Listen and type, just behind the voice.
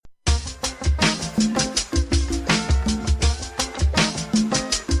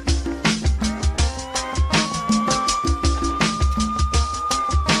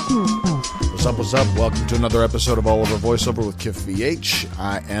What's up? Welcome to another episode of All Over VoiceOver with Kiff VH.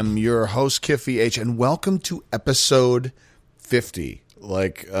 I am your host, Kiff VH, and welcome to episode 50.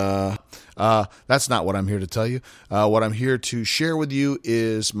 That's not what I'm here to tell you. What I'm here to share with you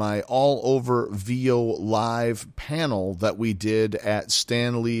is my All Over VO live panel that we did at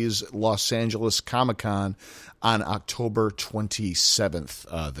Stan Lee's Los Angeles Comicon on October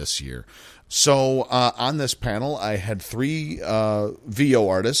 27th this year. So on this panel, I had three VO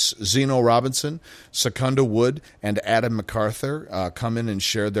artists, Zeno Robinson, Secunda Wood, and Adam McArthur, come in and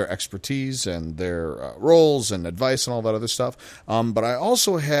share their expertise and their roles and advice and all that other stuff. But I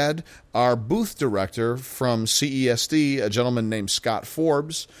also had our booth director from CESD, a gentleman named Scott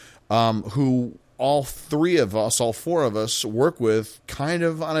Forbes, who all four of us work with kind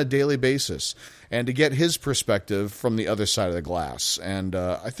of on a daily basis, and to get his perspective from the other side of the glass. And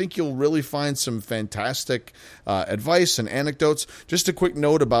I think you'll really find some fantastic advice and anecdotes. Just a quick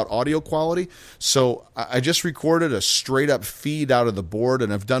note about audio quality. So I just recorded a straight-up feed out of the board,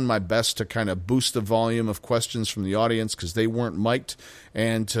 and I've done my best to kind of boost the volume of questions from the audience because they weren't mic'd,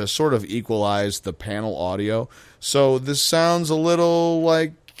 and to sort of equalize the panel audio. So this sounds a little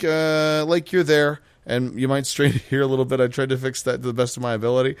like you're there, and you might strain to hear a little bit. I tried to fix that to the best of my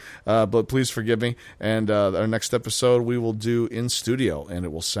ability, but please forgive me. And our next episode we will do in studio, and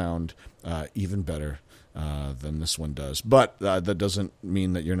it will sound even better than this one does. But that doesn't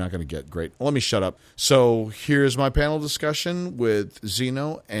mean that you're not going to get great. Let me shut up. So here's my panel discussion with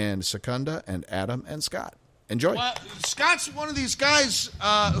Zeno and Secunda and Adam and Scott. Enjoy. Well, Scott's one of these guys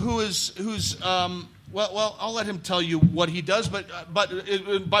who's Well, I'll let him tell you what he does, but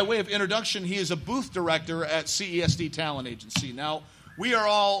by way of introduction, he is a booth director at CESD Talent Agency. Now, we are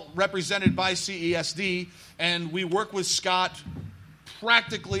all represented by CESD, and we work with Scott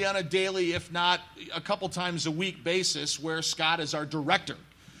practically on a daily, if not a couple times a week basis, where Scott is our director.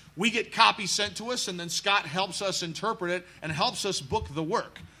 We get copy sent to us, and then Scott helps us interpret it and helps us book the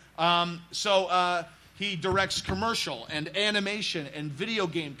work. He directs commercial and animation and video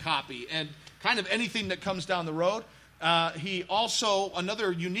game copy and kind of anything that comes down the road. He also,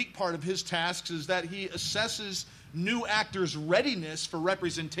 another unique part of his tasks is that he assesses new actors' readiness for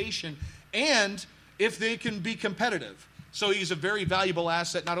representation and if they can be competitive. So he's a very valuable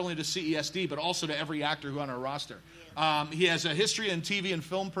asset not only to CESD but also to every actor who on our roster. He has a history in TV and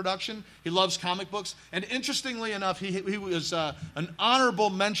film production. He loves comic books. And interestingly enough, he was an honorable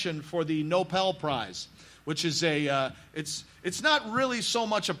mention for the Nobel Prize, which is it's not really so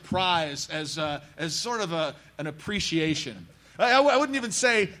much a prize as sort of an appreciation. I wouldn't even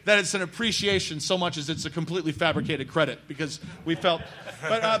say that it's an appreciation so much as it's a completely fabricated credit, because we felt.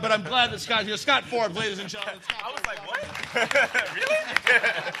 But I'm glad that Scott's here. Scott Forbes, ladies and gentlemen. I was like, what?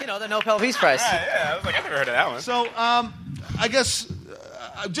 Really? The Nobel Peace Prize. Yeah, I was like, I've never heard of that one. So I guess.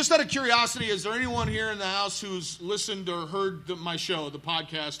 Just out of curiosity, is there anyone here in the house who's listened or heard my show, the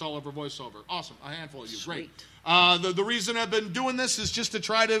podcast, All Over VoiceOver? Awesome. A handful of you. Sweet. Great. The reason I've been doing this is just to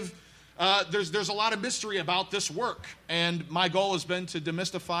try to... there's a lot of mystery about this work, and my goal has been to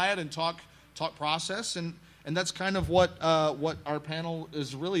demystify it and talk process, and that's kind of what our panel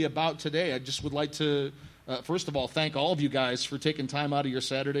is really about today. I just would like to... first of all, thank all of you guys for taking time out of your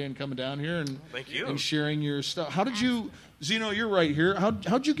Saturday and coming down here and sharing your stuff. How did you, Zeno? You're right here.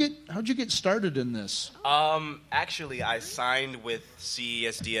 How'd you get started in this? Actually, I signed with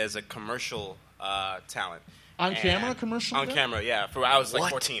CESD as a commercial talent. On camera commercial? On camera, yeah. I was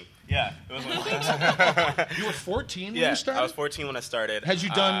like 14. Yeah. It was You were 14 when you started? I was 14 when I started. Had you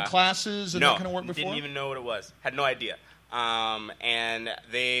done classes and that kind of work before? Didn't even know what it was. Had no idea. And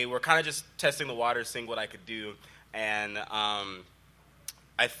they were kind of just testing the waters, seeing what I could do. And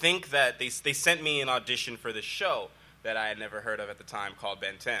I think that they sent me an audition for this show that I had never heard of at the time called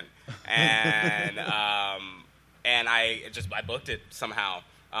Ben 10. And I booked it somehow.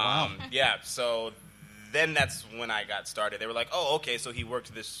 Wow. Yeah, so then that's when I got started. They were like, oh, okay, so he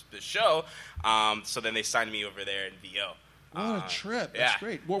worked this show. So then they signed me over there in VO. What a trip. That's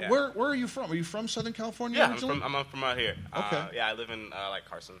great. Well, where are you from? Are you from Southern California originally? I'm from out here. Okay. Yeah, I live in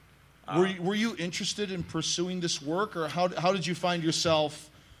Carson. Were you interested in pursuing this work, or how did you find yourself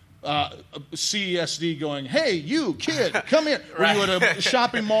CESD going, hey, you kid, come here? Were you at a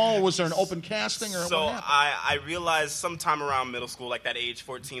shopping mall, or was there an open casting? Or so what happened? I realized sometime around middle school, like that age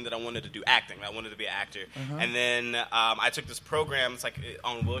 14, that I wanted to do acting. I wanted to be an actor. Uh-huh. And then I took this program, it's like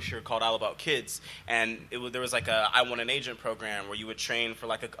on Wilshire, called All About Kids. And there was like a I Want an Agent program where you would train for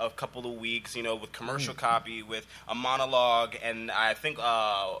like a couple of weeks, with commercial copy, with a monologue, and I think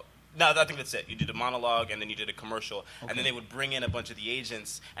No, I think that's it. You did a monologue, and then you did a commercial, and then they would bring in a bunch of the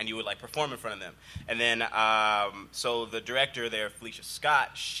agents, and you would like perform in front of them. And then, so the director there, Felicia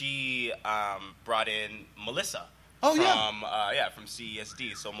Scott, she brought in Melissa. Oh, From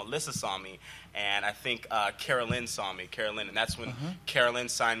CESD. So Melissa saw me, and I think Carolyn saw me. And that's when Carolyn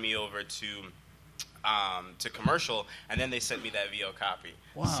signed me over to commercial, and then they sent me that VO copy.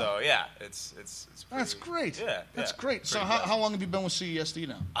 Wow. So yeah, it's pretty, that's great. Yeah, that's great. So how long have you been with CESD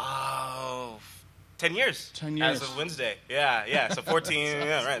now? Oh, 10 years. 10 years. As of Wednesday. Yeah. So 14.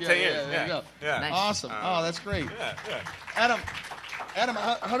 Yeah, right. 10 years. There you go. Yeah. Nice. Awesome. That's great. Yeah. Adam,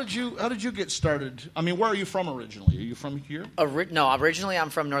 how did you get started? I mean, where are you from originally? Are you from here? No, originally I'm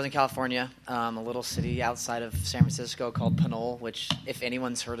from Northern California, a little city outside of San Francisco called Pinole, which, if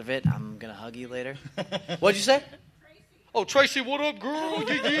anyone's heard of it, I'm going to hug you later. What'd you say? Tracy. Oh, Tracy, what up, girl?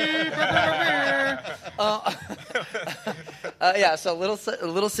 So a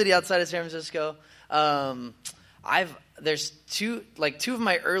little city outside of San Francisco. There's two of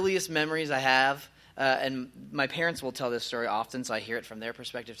my earliest memories I have. And my parents will tell this story often, so I hear it from their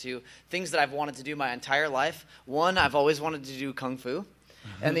perspective too. Things that I've wanted to do my entire life. One, I've always wanted to do kung fu,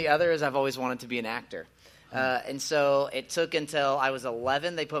 and the other is I've always wanted to be an actor. And so it took until I was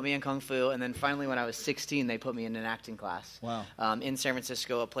 11, they put me in kung fu, and then finally when I was 16, they put me in an acting class. Wow. In San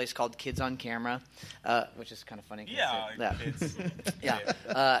Francisco, a place called Kids on Camera, which is kind of funny.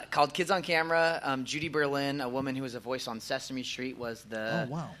 Called Kids on Camera. Judy Berlin, a woman who was a voice on Sesame Street, was the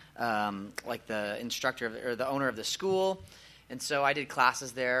the instructor or the owner of the school. And so I did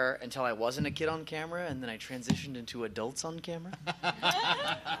classes there until I wasn't a kid on camera, and then I transitioned into adults on camera.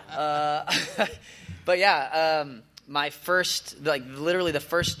 But yeah, my first, literally the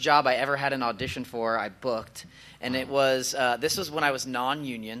first job I ever had an audition for, I booked. And it was, this was when I was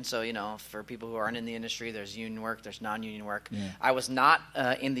non-union. So, for people who aren't in the industry, there's union work, there's non-union work. Yeah. I was not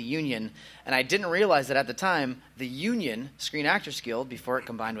in the union. And I didn't realize that at the time, the union, Screen Actors Guild, before it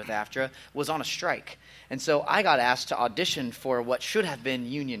combined with AFTRA, was on a strike. And so I got asked to audition for what should have been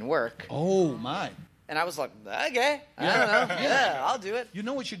union work. Oh, my. And I was like, okay, I don't know. Yeah, I'll do it. You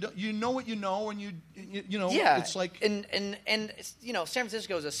know what you do. You know what you know, and you know. Yeah. It's like and San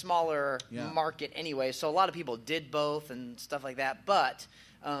Francisco is a smaller market anyway, so a lot of people did both and stuff like that. But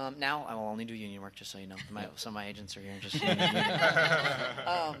now I will only do union work, just so you know. Some of my agents are here, just so you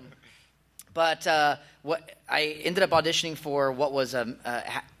know. What I ended up auditioning for, what was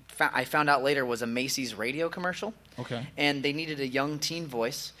I found out later was a Macy's radio commercial. Okay. And they needed a young teen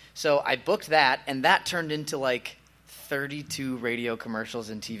voice. So I booked that, and that turned into 32 radio commercials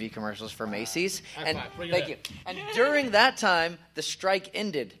and TV commercials for Macy's. Thank you. And during that time, the strike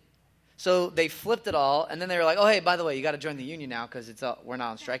ended. So they flipped it all, and then they were like, oh, hey, by the way, you got to join the union now because we're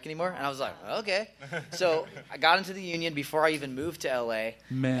not on strike anymore. And I was like, okay. So I got into the union before I even moved to L.A.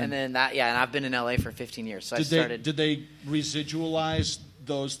 Man. And then and I've been in L.A. for 15 years. So Did they residualize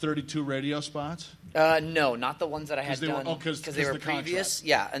those 32 radio spots? No, not the ones that I had done because they were previous. Contract.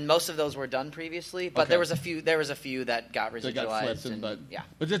 Yeah, and most of those were done previously, but there was a few that got residualized. They got flipped,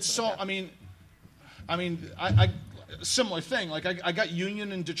 but it's so. I similar thing. Like I got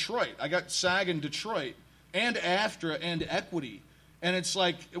union in Detroit, I got SAG in Detroit, and AFTRA and Equity, and it's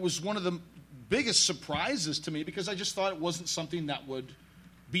like it was one of the biggest surprises to me because I just thought it wasn't something that would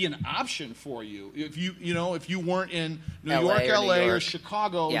be an option for you. If you weren't in New York, LA, or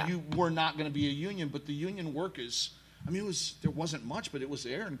Chicago, you were not going to be a union. But the union work is, there wasn't much, but it was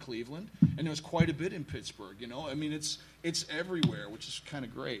there in Cleveland, and there was quite a bit in Pittsburgh. It's everywhere, which is kind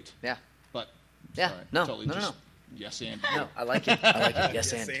of great. Yeah. But sorry, no. Yes, and no, I like it.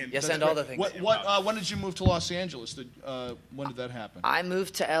 Yes, and all the things. When did you move to Los Angeles? When did that happen? I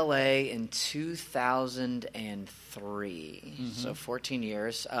moved to LA in 2003, so 14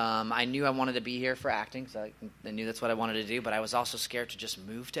 years. I knew I wanted to be here for acting, so I knew that's what I wanted to do. But I was also scared to just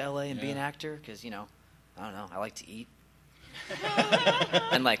move to LA and be an actor because I don't know, I like to eat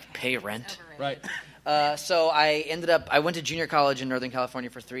and pay rent. Right. So I went to junior college in Northern California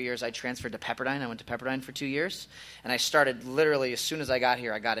for 3 years. I transferred to Pepperdine. I went to Pepperdine for 2 years. And I started literally as soon as I got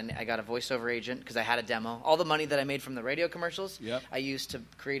here, I got a voiceover agent because I had a demo. All the money that I made from the radio commercials, I used to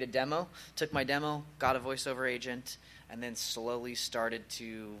create a demo. Took my demo, got a voiceover agent, and then slowly started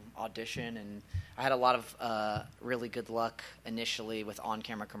to audition. And I had a lot of really good luck initially with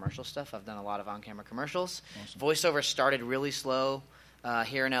on-camera commercial stuff. I've done a lot of on-camera commercials. Awesome. Voiceover started really slow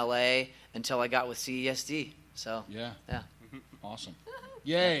here in LA until I got with CESD. So yeah. Awesome.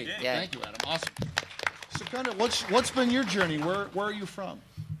 Yay. Thank you, Adam. Awesome. Secunda, what's been your journey? Where are you from?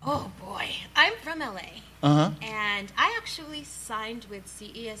 Oh boy, I'm from LA. And I actually signed with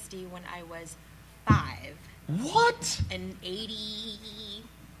CESD when I was 5. What? In 88.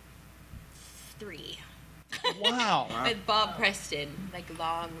 3. Wow. With Bob Preston, like a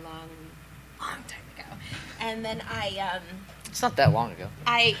long time ago. And then It's not that long ago.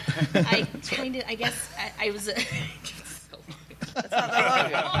 I kind of, I guess, I was... That's not that long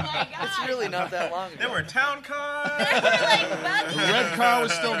ago. Oh my God. It's really not that long ago. There were town cars. The red car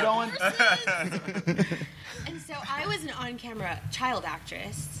was still going. And so I was an on-camera child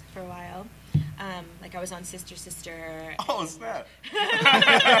actress for a while. Like I was on Sister Sister. Oh, snap. They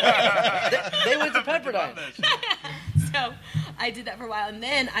went to Pepperdine. So I did that for a while, and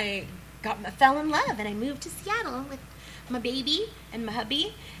then I fell in love, and I moved to Seattle with my baby and my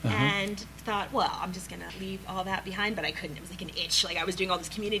hubby, and thought, well, I'm just gonna leave all that behind, but I couldn't. It was like an itch. Like I was doing all this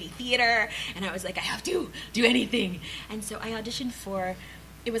community theater, and I was like, I have to do anything. And so I auditioned for.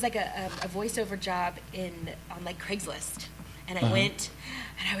 It was like a voiceover job on like Craigslist, and I went,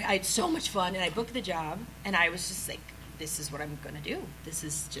 and I had so much fun, and I booked the job, and I was just like, this is what I'm going to do. This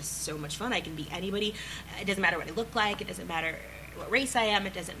is just so much fun. I can be anybody. It doesn't matter what I look like. It doesn't matter what race I am.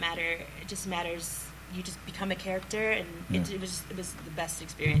 It doesn't matter. It just matters. You just become a character, and it was the best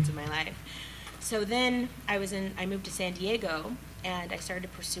experience of my life. So then I moved to San Diego, and I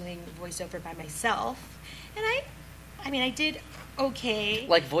started pursuing voiceover by myself, and I did okay.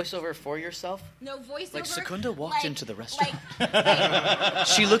 Like voiceover for yourself? No voiceover. Like Secunda walked into the restaurant. Like,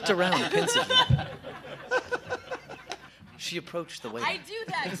 She looked around pensively. She approached the waiter. I do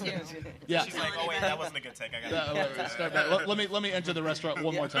that too. Yeah. She's like, oh wait, that wasn't a good take. I got it. Start back. Let me enter the restaurant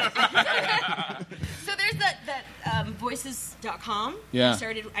one more time. So there's that voices.com. Yeah.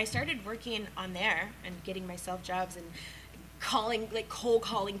 I started working on there and getting myself jobs and cold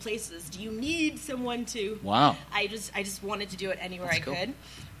calling places. Do you need someone to? Wow. I just wanted to do it anywhere That's I cool. could,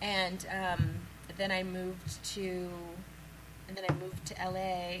 and then I moved to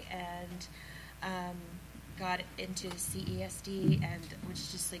LA and got into CESD, and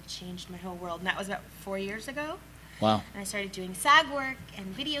which just like changed my whole world. And that was about 4 years ago. Wow. And I started doing SAG work and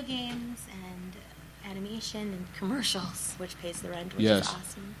video games and animation and commercials, which pays the rent, which is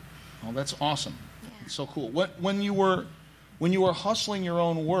awesome. Oh, that's awesome. Yeah. It's so cool. When you were hustling your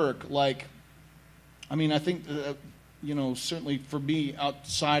own work, like, I mean, I think certainly for me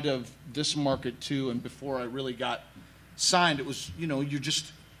outside of this market too, and before I really got signed, it was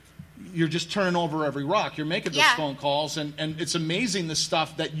you're just turning over every rock. You're making those phone calls, and it's amazing the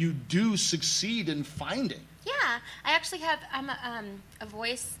stuff that you do succeed in finding. Yeah, I actually I'm a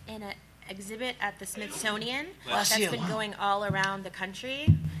voice in an exhibit at the Smithsonian that's been going all around the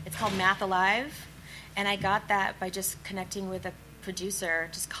country. It's called Math Alive, and I got that by just connecting with a producer,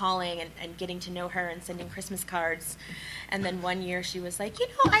 just calling and getting to know her and sending Christmas cards. And then one year she was like,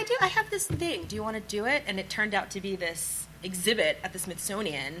 I have this thing. Do you want to do it? And it turned out to be this exhibit at the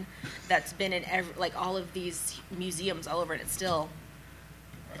Smithsonian that's been in all of these museums all over, and it's still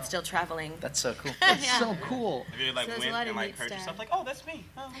traveling. That's so cool. That's so cool. Have you So there's a lot of neat heard stuff. yourself like, oh, that's me.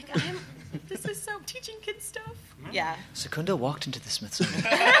 Oh. Like, this is so teaching kids stuff. Yeah. Secunda walked into the Smithsonian.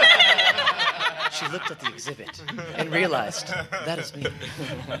 She looked at the exhibit and realized, that is me.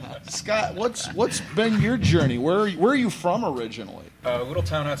 Scott, what's been your journey? Where are you from originally? A little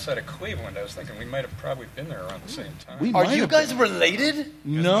town outside of Cleveland. I was thinking we might have probably been there around the same time. Are you guys related?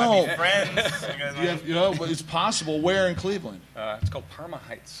 No. Friends. You guys But it's possible. Where in Cleveland? It's called Parma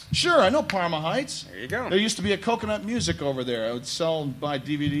Heights. Sure, I know Parma Heights. There you go. There used to be a Coconut Music over there. I would sell and buy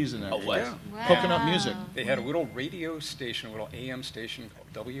DVDs in there. what? Yeah. Wow. Coconut Music. They had a little radio station, a little AM station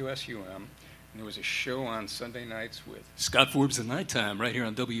called WSUM. And there was a show on Sunday nights with Scott Forbes at nighttime right here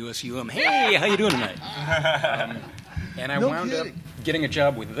on WSUM. Hey, how you doing tonight? And I wound up getting a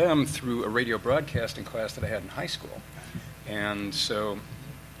job with them through a radio broadcasting class that I had in high school. And so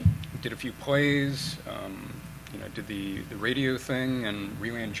did a few plays, did the radio thing and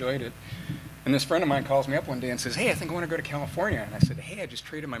really enjoyed it. And this friend of mine calls me up one day and says, hey, I think I want to go to California. And I said, hey, I just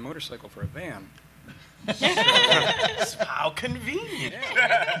traded my motorcycle for a van. How convenient.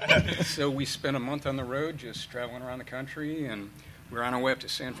 Yeah. So we spent a month on the road just traveling around the country, and we were on our way up to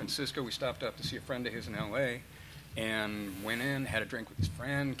San Francisco. We stopped up to see a friend of his in L.A. and went in, had a drink with his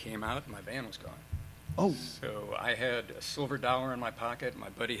friend, came out, and my van was gone. Oh. So I had a silver dollar in my pocket. My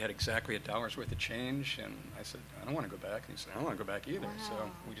buddy had exactly $1 worth of change, and I said, I don't want to go back. And he said, I don't want to go back either. Wow. So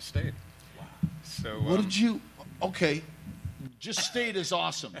we just stayed. Wow. So What did you... Okay. Just stayed is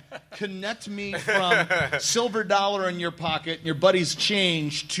awesome. Connect me from silver dollar in your pocket, your buddy's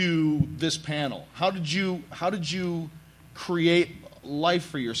change, to this panel. How did you create life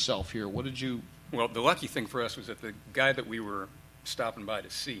for yourself here? What did you... Well, the lucky thing for us was that the guy that we were stopping by to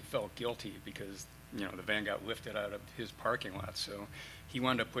see felt guilty because the van got lifted out of his parking lot. So he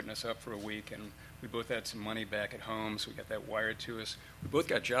wound up putting us up for a week, and we both had some money back at home, so we got that wired to us. We both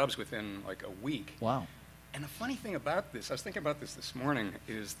got jobs within like a week. Wow. And the funny thing about this, I was thinking about this morning,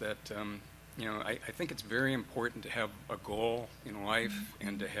 is that I think it's very important to have a goal in life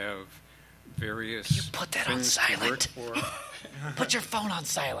and to have various You put that on things to work silent. for. Put your phone on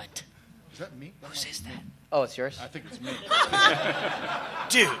silent. Is that me? Whose is that? Oh, it's yours? I think it's me.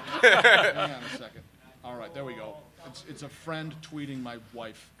 Dude. Hang on a second. All right, there we go. It's a friend tweeting my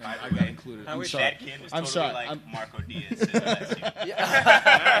wife, and I got included. I I'm wish sorry. That kid was I'm totally sorry. like Marco Diaz.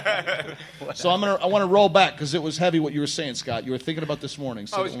 So I want to roll back because it was heavy what you were saying, Scott. You were thinking about this morning.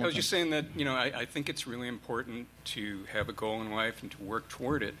 I was just saying that I think it's really important to have a goal in life and to work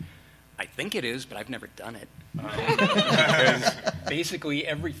toward it. I think it is, but I've never done it. Because basically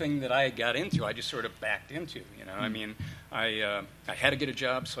everything that I got into, I just sort of backed into. I mean, I had to get a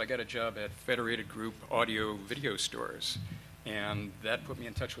job, so I got a job at Federated Group Audio Video Stores. And that put me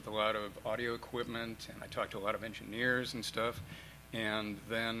in touch with a lot of audio equipment, and I talked to a lot of engineers and stuff. And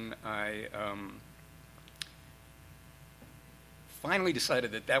then I finally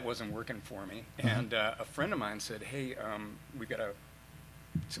decided that wasn't working for me. And a friend of mine said, hey, we got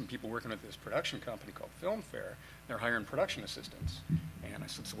some people working at this production company called Film Fair. They're hiring production assistants. And I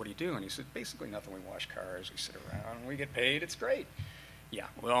said, so what do you do? And he said, basically nothing. We wash cars, we sit around, we get paid, it's great. Yeah,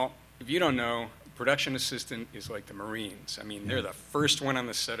 well, if you don't know, production assistant is like the Marines. I mean, they're the first one on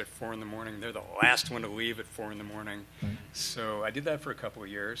the set at 4 in the morning. They're the last one to leave at 4 in the morning. So I did that for a couple of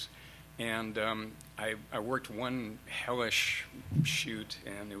years. And I worked one hellish shoot,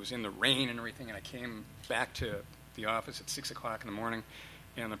 and it was in the rain and everything, and I came back to the office at 6 o'clock in the morning,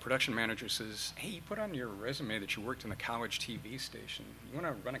 and the production manager says, hey, you put on your resume that you worked in the college TV station. You want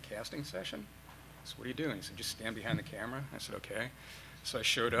to run a casting session? I said, what are you doing? He said, just stand behind the camera. I said, okay. So I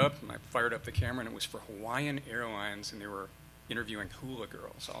showed up, and I fired up the camera, and it was for Hawaiian Airlines, and they were interviewing hula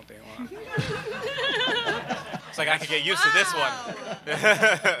girls all day long. It's like I could get used to this one.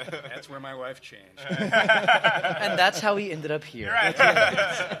 That's where my life changed. And that's how he ended up here. Right.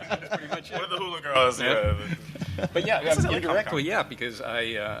 That's pretty much it. One of the hula girls. Yeah. But yeah, This is like indirectly, Comicon. yeah, because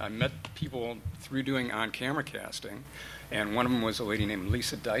I met people through doing on-camera casting, and one of them was a lady named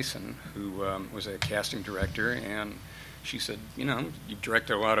Lisa Dyson, who was a casting director, and she said, you direct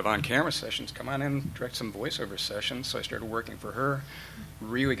a lot of on-camera sessions. Come on in, direct some voiceover sessions. So I started working for her,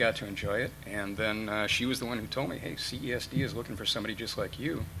 really got to enjoy it, and then she was the one who told me, hey, CESD is looking for somebody just like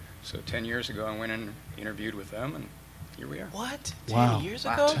you. So 10 years ago, I went in and interviewed with them, and here we are. What? Wow. 10 years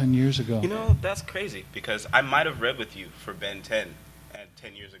ago? 10 years ago. That's crazy because I might have read with you for Ben 10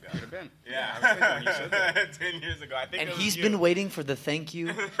 10 years ago. Could have been. Yeah. I was thinking when you said that. 10 years ago. I think And it was he's you. been waiting for the thank you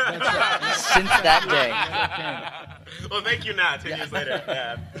since that day. Well, thank you now, 10 years later.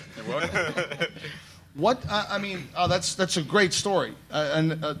 Yeah. You're welcome. What that's a great story,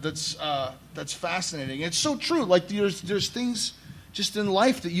 and that's fascinating. It's so true. Like there's things just in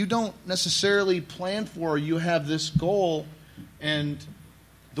life that you don't necessarily plan for. You have this goal, and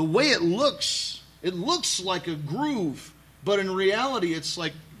the way it looks like a groove, but in reality, it's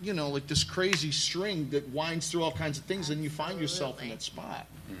like like this crazy string that winds through all kinds of things, and you find yourself in that spot.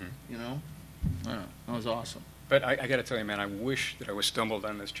 Mm-hmm. That was awesome. But I got to tell you, man, I wish that I was stumbled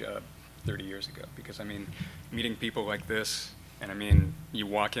on this job 30 years ago, because I mean, meeting people like this, and I mean, you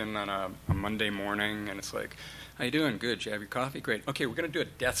walk in on a Monday morning, and it's like, how you doing? Good. Did you have your coffee? Great. Okay, we're going to do a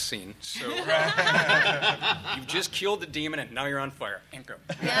death scene. So you've just killed the demon, and now you're on fire. And go.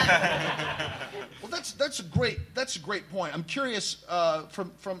 Well, that's a great point. I'm curious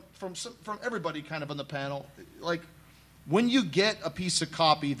from everybody kind of on the panel, like when you get a piece of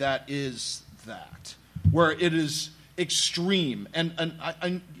copy that is that, where it is extreme, and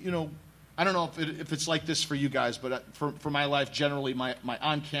I don't know if it's like this for you guys, but for my life, generally, my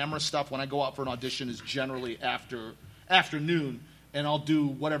on-camera stuff, when I go out for an audition, is generally afternoon, and I'll do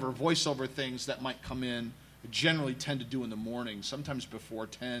whatever voiceover things that might come in. I generally tend to do in the morning, sometimes before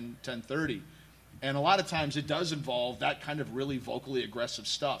 10:30. And a lot of times it does involve that kind of really vocally aggressive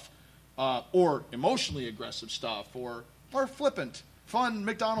stuff, or emotionally aggressive stuff, or flippant, fun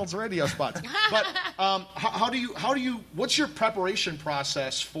McDonald's radio spots. But how do you? What's your preparation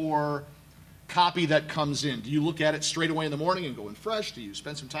process for copy that comes in? Do you look at it straight away in the morning and go in fresh? Do you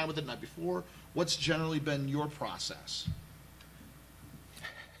spend some time with it the night before? What's generally been your process?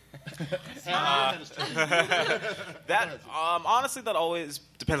 Honestly, that always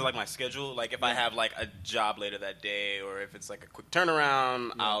depends on like my schedule. Like if I have like a job later that day, or if it's like a quick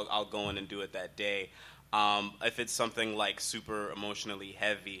turnaround, I'll go in and do it that day. If it's something like super emotionally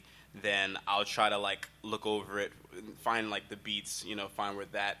heavy, then I'll try to like look over it, find like the beats, find where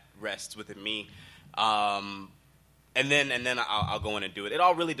that rests within me, And then I'll go in and do it. It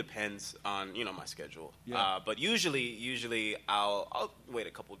all really depends on my schedule. Yeah. But usually I'll wait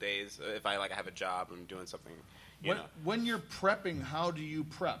a couple days if I have a job and I'm doing something. When you're prepping, how do you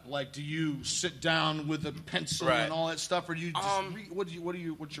prep? Like, do you sit down with a pencil Right. and all that stuff, or do you just what's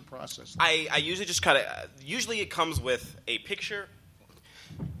your process? I usually just kind of usually it comes with a picture.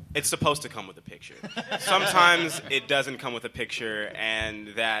 It's supposed to come with a picture. Sometimes it doesn't come with a picture, and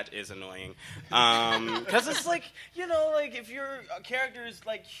that is annoying. Because it's if your character is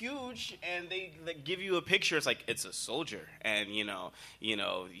huge and they give you a picture, it's it's a soldier, and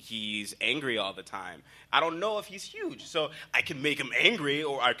he's angry all the time. I don't know if he's huge, so I can make him angry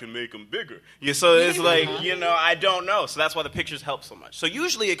or I can make him bigger. Yeah, so it's I don't know. So that's why the pictures help so much. So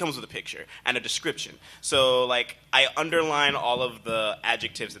usually it comes with a picture and a description. So I underline all of the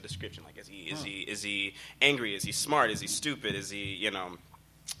adjectives of description. Is he angry? Is he smart? Is he stupid? Is he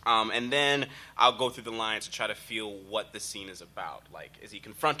and then I'll go through the lines to try to feel what the scene is about. Is he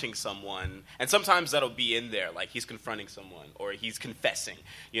confronting someone? And sometimes that'll be in there, he's confronting someone or he's confessing.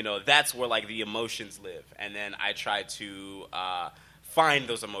 That's where the emotions live. And then I try to find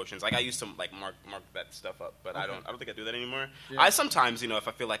those emotions. I used to mark that stuff up, but okay. I don't think I do that anymore. Yeah. I sometimes, if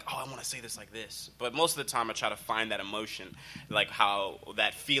I feel I want to say this like this, but most of the time I try to find that emotion, how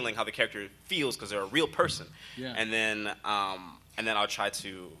that feeling, how the character feels, because they're a real person. Yeah. And then I'll try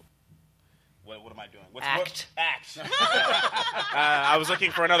to. What am I doing? Act. Act. I was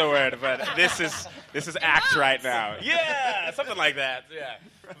looking for another word, but this is act right now. Yeah, something like that. Yeah,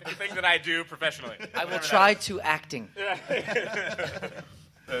 the thing that I do professionally. I will try to acting.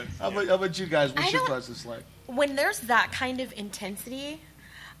 How about you guys? What's your process like? When there's that kind of intensity,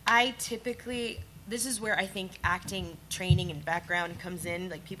 I typically. This is where I think acting training and background comes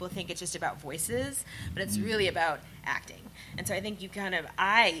in. People think it's just about voices, but it's really about acting. And so I think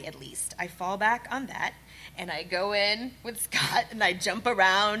I fall back on that, and I go in with Scott, and I jump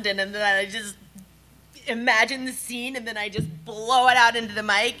around, and then I just imagine the scene, and then I just blow it out into the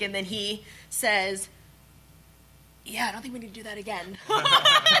mic, and then he says, yeah, I don't think we need to do that again.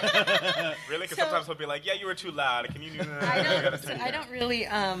 Really? Because sometimes he'll be like, yeah, you were too loud. Can you do that? I don't really...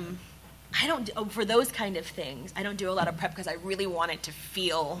 for those kind of things, I don't do a lot of prep because I really want it to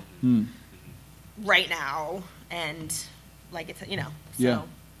feel right now, and it's So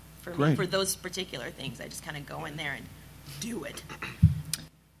for me, for those particular things, I just kind of go in there and do it.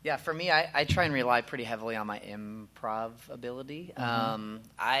 Yeah, for me, I try and rely pretty heavily on my improv ability.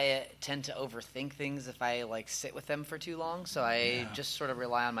 I tend to overthink things if I sit with them for too long, so I just sort of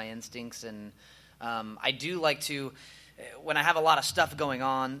rely on my instincts, and I do like to. When I have a lot of stuff going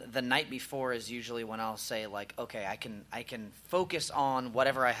on, the night before is usually when I'll say okay, I can focus on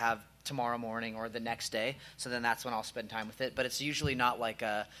whatever I have tomorrow morning or the next day. So then that's when I'll spend time with it. But it's usually not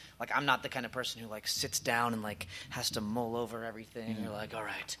I'm not the kind of person who sits down and has to mull over everything. You're all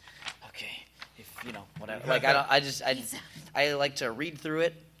right, okay, if whatever. I like to read through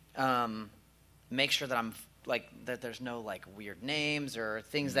it, make sure that I'm that there's no weird names or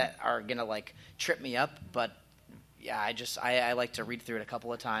things that are gonna trip me up, but. Yeah, I like to read through it a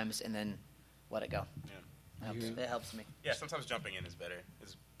couple of times and then let it go. Yeah. It helps me. Yeah, sometimes jumping in is better.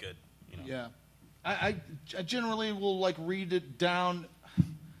 It's good. Yeah, I generally will read it down.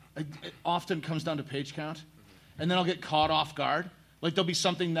 It often comes down to page count, and then I'll get caught off guard. There'll be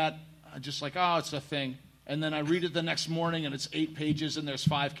something that I just it's a thing, and then I read it the next morning and it's 8 pages and there's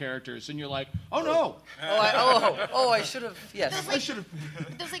 5 characters, and you're like, oh no. I should have. Yes, I should have.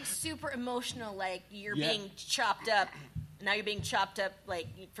 Those super emotional, you're being chopped up. Now you're being chopped up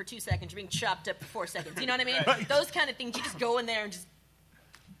for 2 seconds. You're being chopped up for 4 seconds. You know what I mean? Right. Those kind of things. You just go in there and just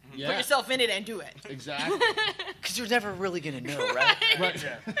put yourself in it and do it. Exactly. Because you're never really gonna know, right? Right.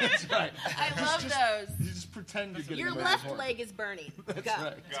 Yeah. That's right. I love those. You just pretend you're getting your left leg is burning. That's go.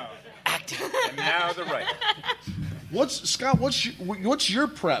 Right. Go. Acting. And now the right. What's your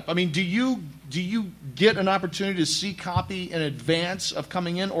prep? I mean, do you get an opportunity to see copy in advance of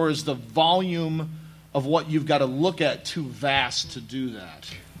coming in, or is the volume of what you've got to look at too vast to do that?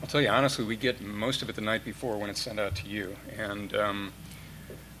 I'll tell you honestly, we get most of it the night before when it's sent out to you, and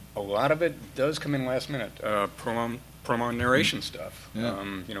a lot of it does come in last minute. Promo narration stuff. Yeah.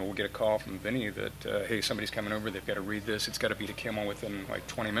 We'll get a call from Vinny that, hey, somebody's coming over, they've got to read this, it's got to be to Kimmel within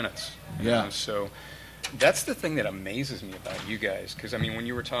 20 minutes. Yeah. So that's the thing that amazes me about you guys, because, when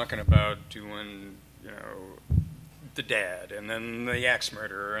you were talking about doing, the dad, and then the axe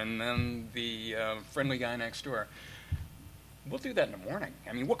murderer, and then the friendly guy next door, we'll do that in the morning.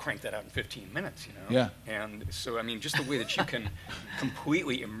 I mean, we'll crank that out in 15 minutes, you know? Yeah. And so, I mean, just the way that you can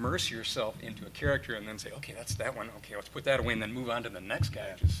completely immerse yourself into a character and then say, okay, that's that one. Okay, let's put that away and then move on to the next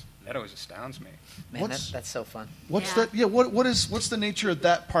guy. That always astounds me. Man, that's so fun. What's what's the nature of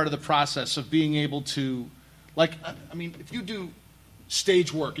that part of the process of being able to, like, I mean, if you do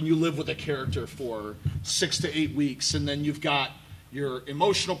stage work and you live with a character for 6 to 8 weeks, and then you've got your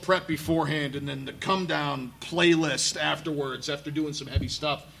emotional prep beforehand and then the come down playlist afterwards after doing some heavy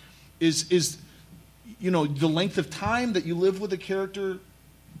stuff, is the length of time that you live with a character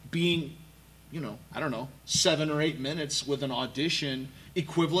being, I don't know, 7 or 8 minutes with an audition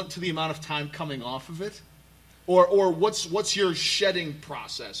equivalent to the amount of time coming off of it? Or what's your shedding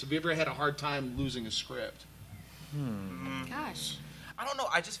process? Have you ever had a hard time losing a script? Gosh. I don't know.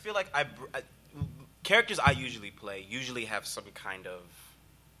 I just feel like characters I usually play usually have some kind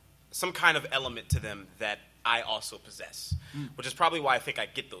of element to them that I also possess, which is probably why I think I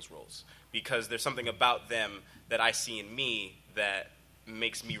get those roles, because there's something about them that I see in me that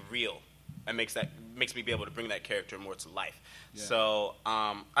makes me real and makes me be able to bring that character more to life. Yeah. So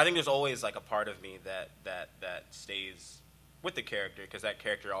I think there's always like a part of me that stays with the character, because that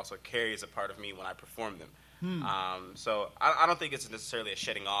character also carries a part of me when I perform them. So I don't think it's necessarily a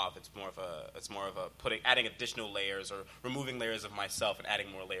shedding off. It's more of a adding additional layers or removing layers of myself and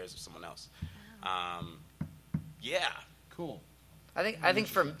adding more layers of someone else. Yeah. Cool. I think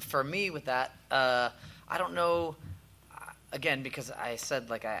for me with that, I don't know. Again, because I said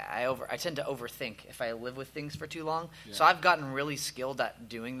like I tend to overthink if I live with things for too long. Yeah. So I've gotten really skilled at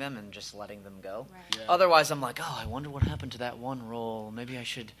doing them and just letting them go. Right. Yeah. Otherwise, I'm like, oh, I wonder what happened to that one role. Maybe I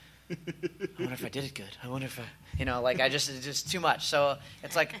should. I wonder if I did it good. I wonder if it's just too much. So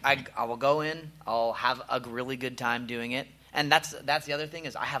it's like I will go in, I'll have a really good time doing it. And that's the other thing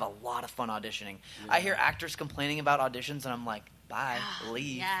is I have a lot of fun auditioning. Yeah. I hear actors complaining about auditions, and I'm like, bye,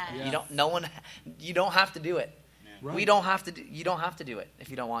 leave. Yeah. You don't have to do it. Right. You don't have to do it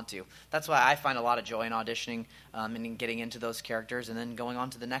if you don't want to. That's why I find a lot of joy in auditioning and in getting into those characters and then going on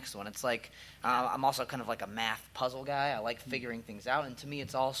to the next one. It's like I'm also kind of like a math puzzle guy. I like figuring things out, and to me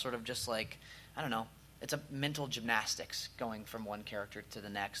it's all sort of just like, I don't know, it's a mental gymnastics going from one character to the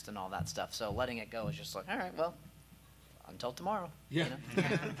next and all that stuff. So letting it go is just like, all right, well, until tomorrow. Yeah,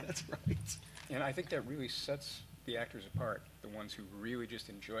 that's right. And I think that really sets the actors apart, the ones who really just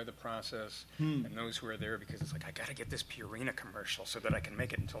enjoy the process, and those who are there because it's like, I got to get this Purina commercial so that I can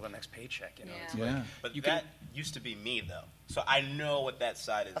make it until the next paycheck. But that used to be me, though. So I know what that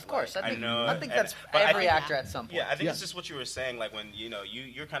side is. Of course, like. I think that's every actor at some point. Yeah, I think it's just what you were saying. Like when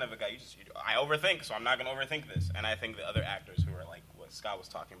you're kind of a guy. I overthink, so I'm not going to overthink this. And I think the other actors who are like what Scott was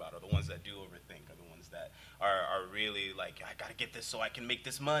talking about, are the ones that do overthink, are the ones that are really like, I got to get this so I can make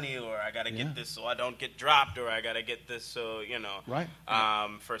this money, or I got to get this so I don't get dropped, or I got to get this so right.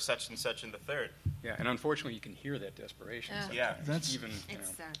 For such and such and the third. Yeah, and unfortunately, you can hear that desperation. That's even.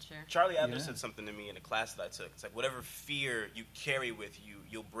 It's so true. Charlie Adler said something to me in a class that I took. It's like whatever fear you carry with you,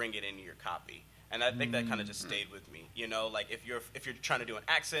 you'll bring it into your copy. And I think that kind of just stayed with me. Like if you're trying to do an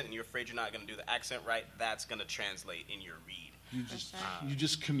accent and you're afraid you're not going to do the accent right, that's going to translate in your read. You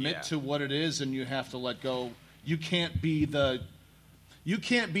just commit to what it is, and you have to let go. You can't be the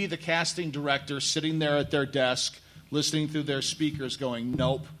casting director sitting there at their desk, listening through their speakers, going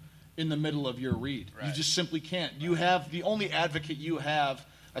nope, in the middle of your read. Right. You just simply can't. You have the only advocate you have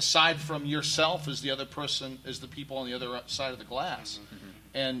aside from yourself is the other person, is the people on the other side of the glass,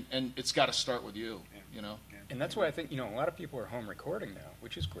 and it's got to start with you. And that's why I think a lot of people are home recording now,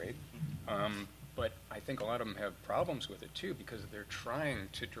 which is great. But I think a lot of them have problems with it, too, because they're trying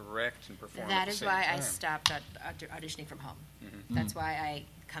to direct and perform That at the is same why time. I stopped auditioning from home. That's why I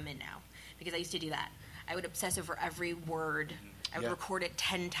come in now, because I used to do that. I would obsess over every word. I would record it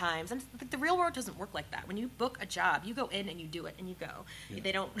 10 times. But the real world doesn't work like that. When you book a job, you go in and you do it and you go. Yeah.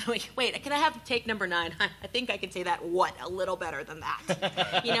 They don't, wait, can I have take number 9? I think I can say that, a little better than that.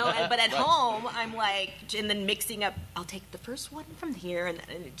 But at home, I'm like, and then mixing up, I'll take the first one from here, and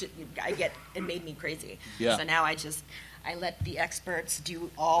it made me crazy. Yeah. So now I let the experts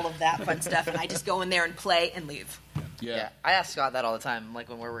do all of that fun stuff, and I just go in there and play and leave. Yeah, I ask Scott that all the time, like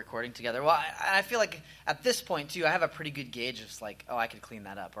when we're recording together. Well, I feel like at this point, too, I have a pretty good gauge of like, I could clean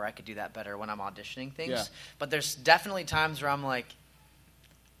that up, or I could do that better when I'm auditioning things. Yeah. But there's definitely times where I'm like,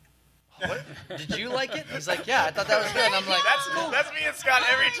 what? Did you like it? He's like, yeah, I thought that was good. And I'm like, that's cool. That's me and Scott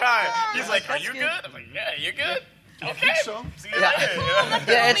every time. He's like, are you good? I'm like, yeah, you good? I think so. See you later. That's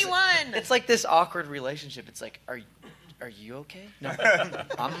the only one. It's like this awkward relationship. It's like, are Are you okay? No,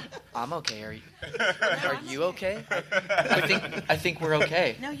 I'm okay. Are you okay? I think we're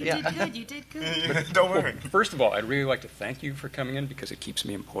okay. No, you did good. You did good. Don't worry. Well, first of all, I'd really like to thank you for coming in because it keeps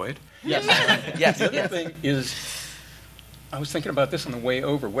me employed. Yes. Yes. The other thing is, I was thinking about this on the way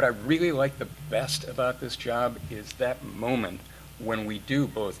over. What I really like the best about this job is that moment when we do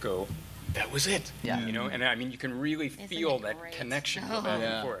both go, that was it. Yeah. You know, and I mean, you can really Isn't feel it that great? connection Oh. back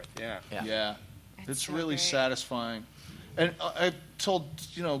Yeah. and forth. Yeah. Yeah. It's so really great. satisfying. And I told,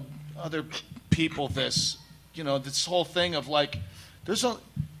 other people this, this whole thing of like,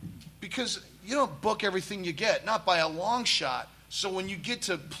 because you don't book everything you get, not by a long shot. So when you get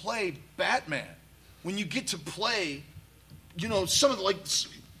to play Batman, when you get to play, some of the, like,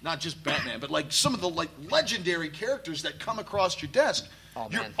 not just Batman, but like some of the like legendary characters that come across your desk, Oh,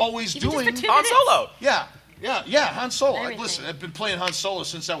 you're man. always Even just doing for 2 Han minutes. Solo. Yeah, Han Solo. Everything. Listen, I've been playing Han Solo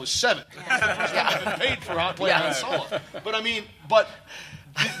since I was 7. I've been paid for playing Han Solo. But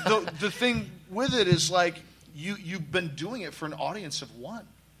the thing with it is like you've been doing it for an audience of one,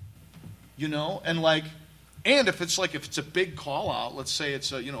 and if it's a big call out, let's say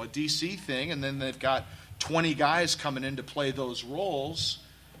it's a DC thing, and then they've got 20 guys coming in to play those roles.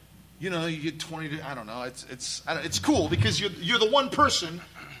 You get 20. I don't know. It's cool because you're the one person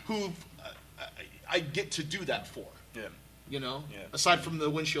who I get to do that for. Yeah. Yeah. Aside from the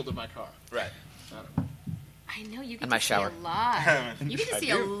windshield of my car. Right. I know you get And my to shower. see a lot. You get to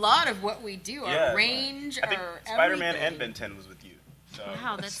see a lot of what we do. Yeah. Our range, I think our Spider-Man everything. and Ben 10 was with you. So.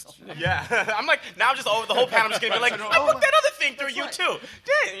 Wow, that's true. Yeah, I'm like now. Just over the whole panel, I'm just gonna be like, I booked that other thing through you too.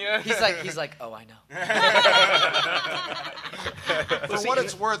 Dang, He's like, oh, I know. For what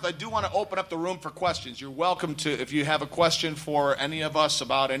it's worth, I do want to open up the room for questions. You're welcome to, if you have a question for any of us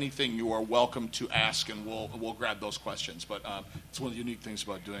about anything, you are welcome to ask, and we'll grab those questions. But it's one of the unique things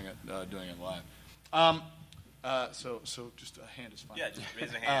about doing it live. So just a hand is fine. Yeah, just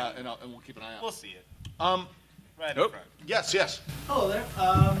raise a hand. And we'll keep an eye out. We'll see it. Right Nope. in front. Yes. Hello there.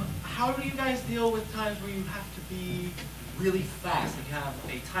 How do you guys deal with times where you have to be really fast? Like you have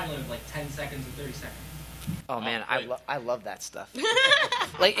a time limit of like 10 seconds or 30 seconds. Oh man, great. I love that stuff.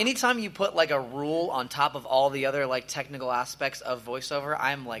 Like anytime you put like a rule on top of all the other like technical aspects of voiceover,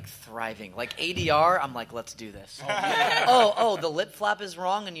 I'm like thriving. Like ADR, I'm like, let's do this. Oh, the lip flap is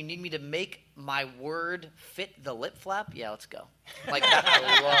wrong, and you need me to make my word fit the lip flap? Yeah, let's go. Like that,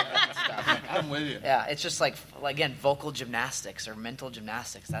 I love that stuff. I'm with you. Yeah, it's just like again, vocal gymnastics or mental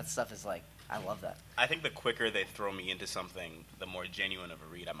gymnastics. That stuff is like, I love that. I think the quicker they throw me into something, the more genuine of a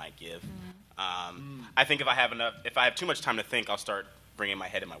read I might give. I think if I have too much time to think, I'll start bringing my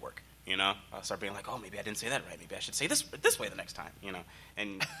head in my work. I'll start being like, oh, maybe I didn't say that right. Maybe I should say this way the next time.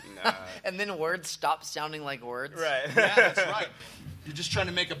 And And then words stop sounding like words. right. Yeah, that's right. You're just trying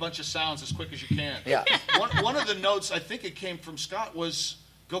to make a bunch of sounds as quick as you can. Yeah. One of the notes, I think it came from Scott, was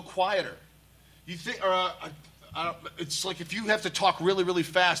go quieter. You think, it's like if you have to talk really, really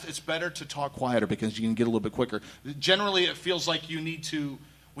fast, it's better to talk quieter because you can get a little bit quicker. Generally, it feels like you need to,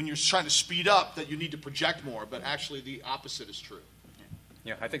 when you're trying to speed up, that you need to project more, but actually the opposite is true.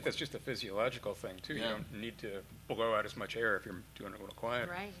 Yeah, I think that's just a physiological thing, too. Yeah. You don't need to blow out as much air if you're doing it a little quiet.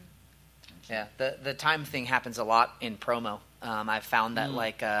 Right. Yeah, the time thing happens a lot in promo. I've found that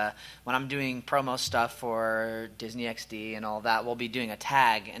when I'm doing promo stuff for Disney XD and all that, we'll be doing a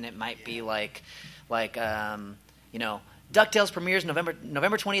tag, and it might be like DuckTales premieres November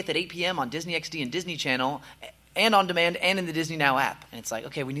 20th at 8 p.m. on Disney XD and Disney Channel, and on demand, and in the Disney Now app. And it's like,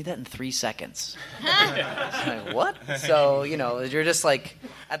 okay, we need that in 3 seconds. It's like, what? So you're just like,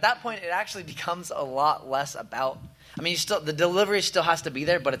 at that point, it actually becomes a lot less about. I mean, the delivery still has to be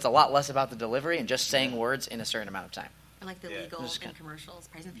there, but it's a lot less about the delivery and just saying words in a certain amount of time. I like the legal Just and commercials.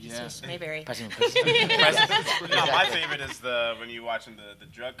 Present Yeah. may vary. No, my favorite is when you're watching the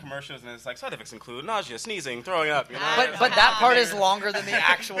drug commercials and it's like side effects include nausea, sneezing, throwing up. But that part is longer than the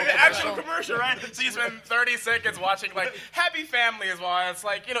actual The actual commercial, right? So you spend 30 seconds watching like Happy Families while it's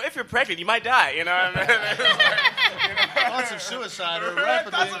like, if you're pregnant, you might die. You know what I mean? Thoughts of suicide are Right?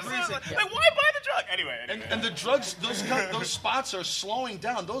 rapidly That's what I'm increasing. saying. Like, why buy the drug? Anyway. And the drugs, those spots are slowing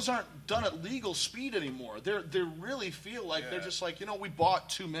down. Those aren't done at legal speed anymore. They really feel like they're just like, we bought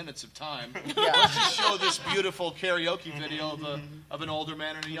 2 minutes of time. Let's just show this beautiful karaoke video of an older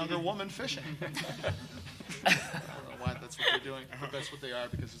man and a younger woman fishing. I don't know why that's what they're doing, but that's what they are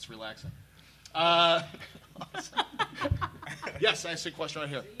because it's relaxing. Yes, I see a question right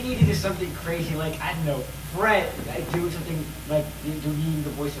here. You need to do something crazy, like, I don't know, Fred, doing something like doing the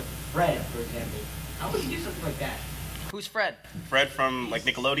voice of Fred, for example. How would you do something like that? Who's Fred? Fred from like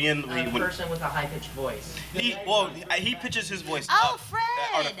Nickelodeon. The person with a high-pitched voice. He pitches his voice Oh, up, Fred!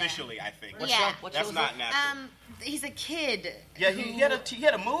 Artificially, I think. Yeah. That's not natural. He's a kid. Yeah, he had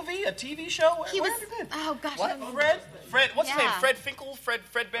a movie, a TV show. He Where was. have you been? Oh gosh. What? I don't know. Fred. What's his name? Yeah. Fred Finkel. Fred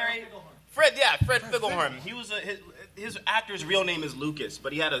Berry. Fred Figglehorn. He was his actor's real name is Lucas,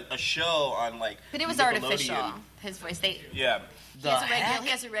 but he had a show on like. But it was Nickelodeon. artificial. His voice. Yeah. He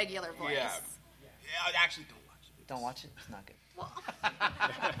has a regular voice. Yeah. I actually don't watch it. Don't watch it. It's not good.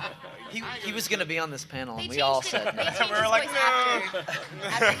 He was going to be on this panel, and They we all changed said it. They no. changed his voice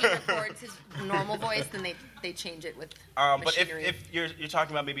after he records his normal voice, then they change it with But machinery. if you're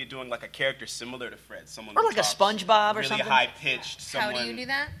talking about maybe doing like a character similar to Fred, someone Or who like a talks SpongeBob or really something. high pitched. How do you do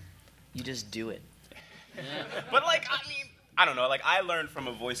that? You just do it. But like I don't know. Like I learned from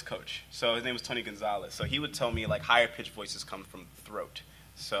a voice coach. So his name was Tony Gonzalez. So he would tell me like higher pitched voices come from the throat.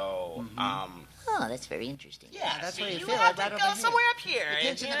 So Oh, that's very interesting. yeah, that's so where you you feel have like to right go over here. somewhere up here. The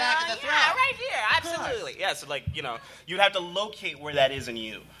pinch and, in the back of the throat. Yeah, right here. Absolutely. Yeah. So like you'd have to locate where that is in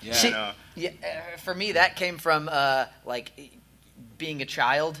you. Yeah. See, You know? for me, that came from like being a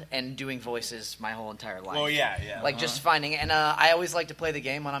child and doing voices my whole entire life. Oh yeah. Like just finding, and I always like to play the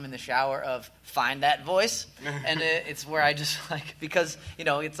game when I'm in the shower of find that voice, and it's where I just like, because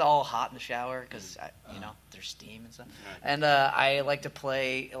it's all hot in the shower because there's steam and stuff, and I like to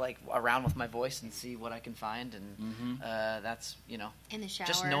play like around with my voice and see what I can find, and that's In the shower.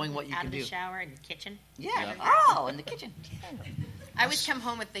 just knowing what you out can of the do. shower, in the kitchen. Yeah. Oh, in the kitchen. I always come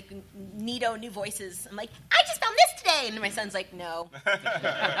home with like neato new voices. I'm like, I just found this today, and my son's like, no. I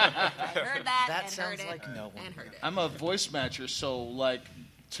heard that. That and sounds heard like it, no one. And heard it. I'm a voice matcher, so like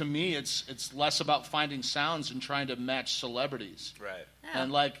to me, it's less about finding sounds and trying to match celebrities. Right.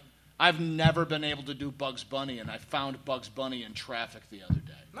 And like I've never been able to do Bugs Bunny, and I found Bugs Bunny in traffic the other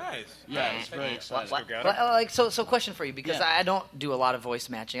day. Nice. Yeah, it's very exciting. So question for you, because Yeah. I don't do a lot of voice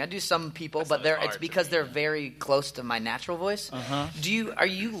matching. I do some people, but not hard it's to because me, they're very close to my natural voice. Uh-huh. Are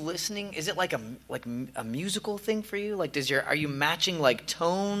you listening? Is it like a musical thing for you? Like are you matching like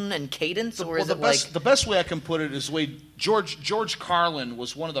tone and cadence, or is it the best way I can put it is the way George Carlin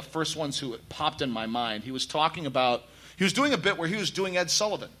was one of the first ones who it popped in my mind. He was talking about, he was doing a bit where he was doing Ed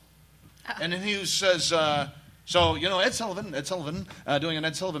Sullivan. And then he says, Ed Sullivan doing an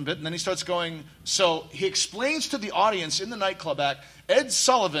Ed Sullivan bit, and then he starts going, so he explains to the audience in the nightclub act, Ed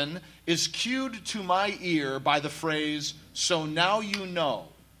Sullivan is cued to my ear by the phrase, so now you know.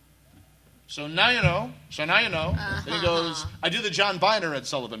 So now you know. Then he goes, I do the John Biner Ed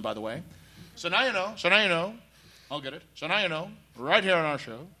Sullivan, by the way. So now you know. I'll get it. So now you know. Right here on our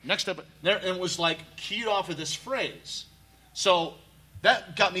show. Next up. There, and it was like keyed off of this phrase. So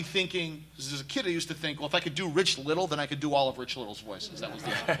that got me thinking, as a kid I used to think, well, if I could do Rich Little, then I could do all of Rich Little's voices. That was the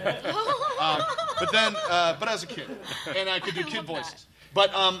idea. But as a kid. And I could do kid voices.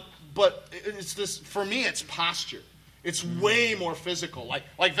 But it's this, for me, it's posture. It's way more physical.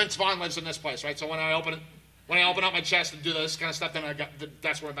 Like Vince Vaughn lives in this place, right? So when I open up my chest and do this kind of stuff, then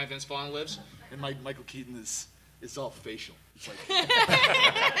that's where my Vince Vaughn lives. And my Michael Keaton is all facial. It's like,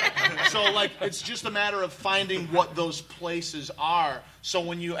 so like it's just a matter of finding what those places are. So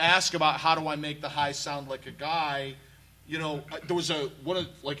when you ask about how do I make the high sound like a guy, there was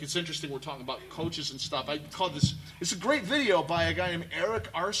it's interesting we're talking about coaches and stuff. I called this. It's a great video by a guy named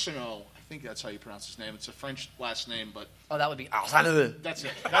Eric Arsenault. I think that's how you pronounce his name. It's a French last name, but that would be that's it. That's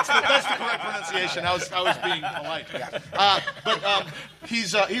the correct pronunciation. I was being polite. But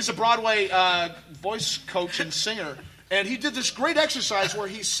he's a Broadway voice coach and singer, and he did this great exercise where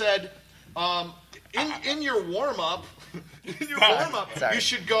he said, in your warm up, you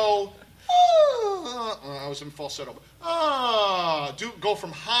should go. I was in falsetto. Go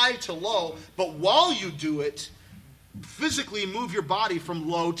from high to low, but while you do it, physically move your body from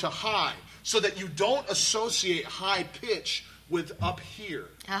low to high so that you don't associate high pitch with up here.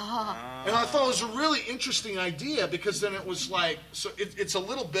 And I thought it was a really interesting idea because then it was like, so it's a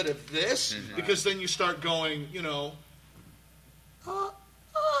little bit of this because then you start going,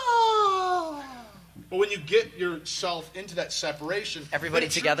 But when you get yourself into that separation, everybody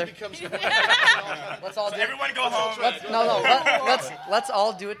together. Let's all do it. Everyone go home. Let's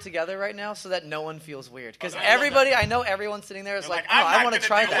all do it together right now so that no one feels weird. Because I know everyone sitting there is like, oh, I want to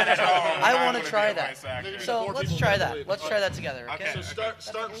try that. I want to try that. So let's try that. Let's try that and okay? So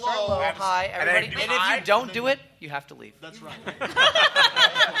start low, high, everybody. And if you don't do it, you have to leave. That's right.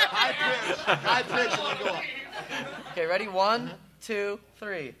 high pitch, and then go up. Okay, ready? 1, 2,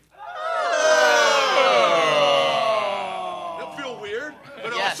 3. It'll feel weird,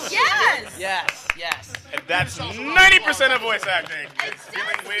 but yes. also Yes. And that's 90% of voice acting. It's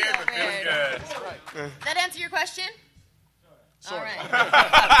feeling weird, but feeling good. That answer your question? All right.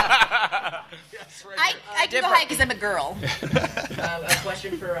 Yes, right I can go high because I'm a girl. A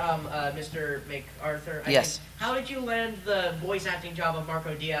question for Mr. McArthur. Yes. How did you land the voice acting job of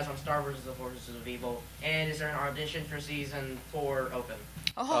Marco Diaz on Star Wars: The Forces of Evil? And is there an audition for season 4 open?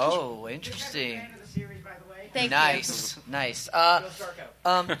 Oh, interesting. Fan of the series, by the way. Thank Nice. Go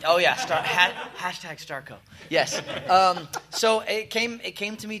Starco. Oh yeah, hashtag Starco. Yes. So it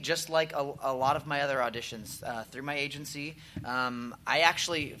came to me just like a lot of my other auditions through my agency. I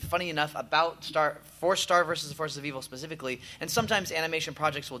actually, funny enough, about Star versus the Forces of Evil specifically, and sometimes animation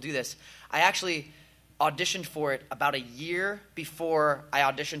projects will do this. I actually auditioned for it about a year before I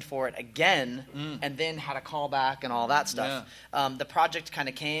auditioned for it again, and then had a callback and all that stuff. Yeah. The project kind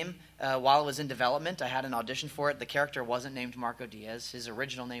of came while it was in development. I had an audition for it. The character wasn't named Marco Diaz. His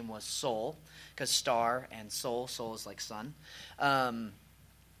original name was Sol, because star and soul is like sun. So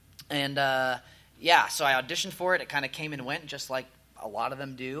I auditioned for it. It kind of came and went, just like a lot of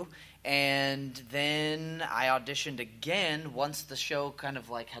them do. And then I auditioned again once the show kind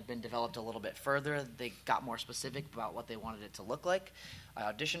of like had been developed a little bit further. They got more specific about what they wanted it to look like.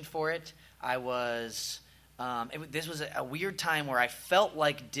 I auditioned for it. I was this was a weird time where I felt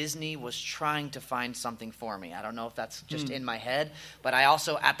like Disney was trying to find something for me. I don't know if that's just in my head, but I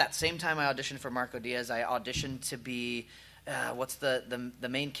also, at that same time I auditioned for Marco Diaz, I auditioned to be what's the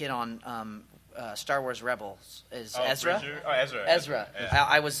main kid on Star Wars Rebels is Ezra. Ezra. Yeah.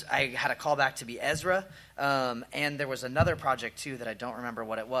 I had a callback to be Ezra, and there was another project too that I don't remember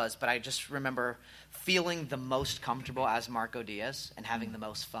what it was, but I just remember feeling the most comfortable as Marco Diaz and having the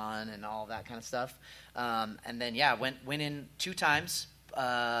most fun and all that kind of stuff. And then went in 2 times.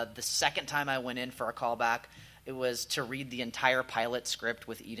 The second time I went in for a callback, it was to read the entire pilot script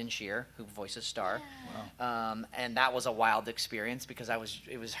with Eden Shear, who voices Star. Wow. And that was a wild experience because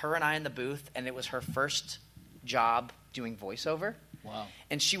it was her and I in the booth, and it was her first job doing voiceover. Wow.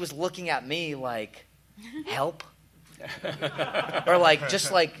 And she was looking at me like, help? Or like,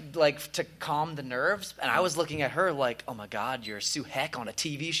 just like to calm the nerves. And I was looking at her like, oh my God, you're Sue Heck on a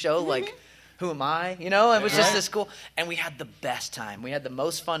TV show? Like, who am I? You know, it was just this cool. And we had the best time. We had the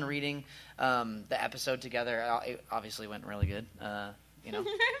most fun reading the episode together. It obviously went really good, you know.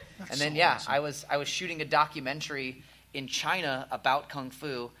 And then, awesome. I was shooting a documentary in China about Kung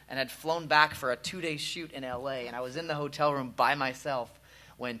Fu and had flown back for a 2-day shoot in L.A. And I was in the hotel room by myself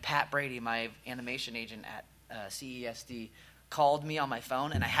when Pat Brady, my animation agent at CESD, called me on my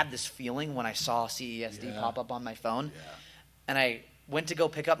phone. And I had this feeling when I saw CESD pop up on my phone. Yeah. And I went to go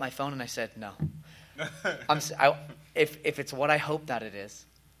pick up my phone, and I said, no. If it's what I hope that it is,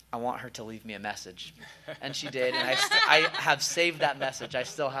 I want her to leave me a message. And she did, and I have saved that message. I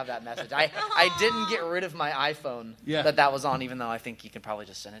still have that message. I didn't get rid of my iPhone that was on, even though I think you can probably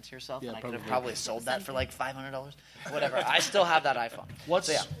just send it to yourself, and I could have probably sold that for like $500. Whatever. I still have that iPhone.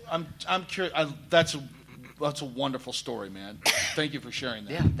 I'm curious. That's a wonderful story, man. Thank you for sharing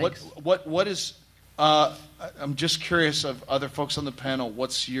that. Yeah, thanks. What is... I'm just curious of other folks on the panel.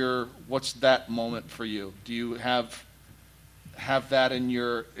 What's that moment for you? Do you have that in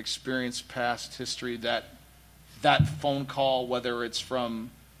your experience, past history? That phone call, whether it's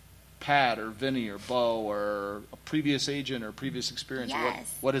from Pat or Vinny or Bo or a previous agent or previous experience.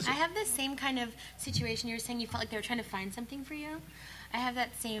 Yes. What is it? I have the same kind of situation you were saying. You felt like they were trying to find something for you. I have that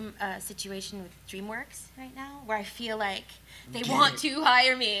same situation with DreamWorks right now, where I feel like they want to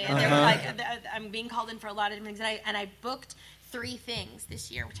hire me, and they're like, I'm being called in for a lot of different things, and I booked 3 things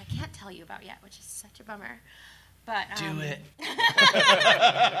this year, which I can't tell you about yet, which is such a bummer. But do it.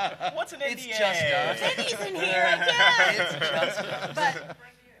 What's an NDA? It's just us. Vinny's in here again. It's just us. But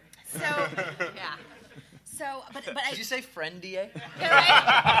but Did you say friend DA?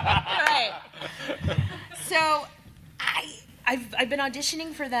 Right. So I've been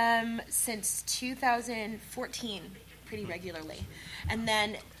auditioning for them since 2014 pretty regularly. And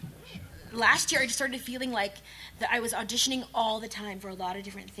then last year I just started feeling like that I was auditioning all the time for a lot of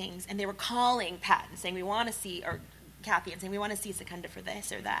different things, and they were calling Pat and saying, we want to see, or Kathy, and saying, we want to see Secunda for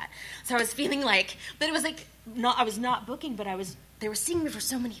this or that. So I was feeling like, but it was like, I was not booking, but they were seeing me for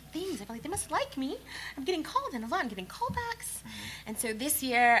so many things. I felt like they must like me. I'm getting called in a lot. I'm getting callbacks. And so this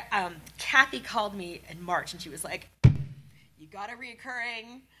year, Kathy called me in March, and she was like, you got a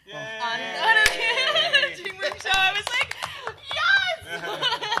reoccurring on a DreamWorks show. I was like, yes!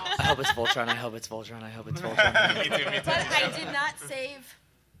 I hope it's Voltron. I hope it's Voltron. Me too. But I did not save.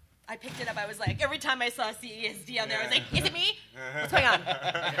 I picked it up. I was like, every time I saw CESD on there, I was like, is it me? What's going on?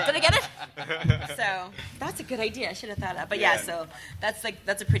 Did I get it? So that's a good idea. I should have thought of. But so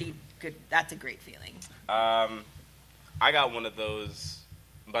that's a pretty good, that's a great feeling. I got one of those,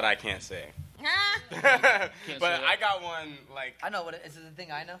 but I can't say. But I got one like. I know what it is. Is it the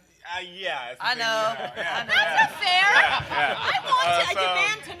thing I know? Yeah. I know. Yeah. That's not fair. Yeah. I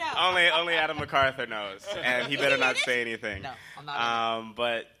demand to know. Only Adam McArthur knows, and he better not say anything. No, I'm not.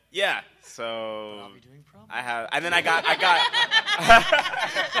 But yeah, so I'll be doing prom. I have, and then I got,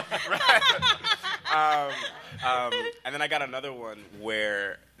 right. And then I got another one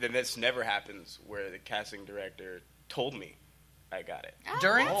where then this never happens, where the casting director told me I got it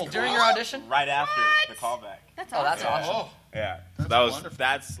During your audition? right after the callback. That's Oh, awesome. that's awesome. Oh, Yeah, so That's wonderful.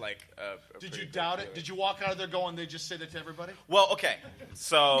 that's like a did pretty you big doubt it? feeling. Did you walk out of there going, they just say that to everybody? Well, okay,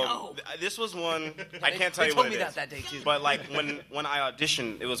 so No. This was one I can't tell They you told what me it is. that day too. But like when I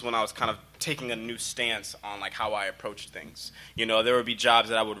auditioned, it was when I was kind of taking a new stance on like how I approached things. You know, there would be jobs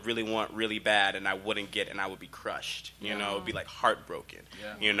that I would really want really bad, and I wouldn't get, and I would be crushed. You know, it would be like heartbroken.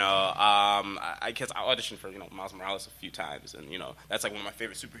 Yeah. You know, I guess I auditioned for Miles Morales a few times, and that's like one of my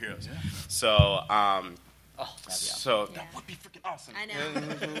favorite superheroes. Yeah. So. Oh, that'd be awesome. So Yeah. that would be freaking awesome. I know.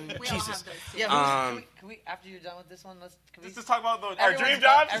 We all have those. Too. Yeah, can we after you're done with this one, can we Let's just talk about our everyone's dream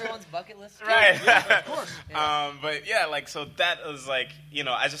jobs. Everyone's bucket list. Right. Yeah, of course. Yeah. But yeah, like so that was like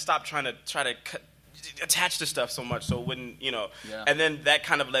I just stopped trying to attach to stuff so much, so it wouldn't Yeah. And then that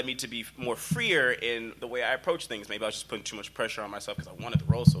kind of led me to be more freer in the way I approach things. Maybe I was just putting too much pressure on myself because I wanted the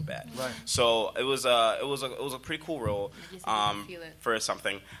role so bad. Right. So it was a pretty cool role Yes, I can feel it. for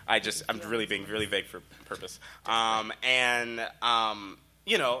something. I'm really being really vague for purpose. I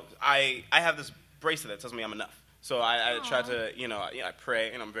have this bracelet that tells me I'm enough. So I try to, I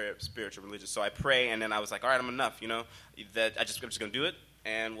pray, and I'm very spiritual, religious. So I pray, and then I was like, all right, I'm enough, that I'm just going to do it,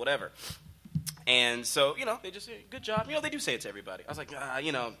 and whatever. And so, they just say, good job. They do say it to everybody. I was like,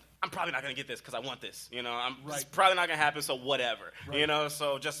 I'm probably not going to get this because I want this. It's probably not going to happen, so whatever. Right.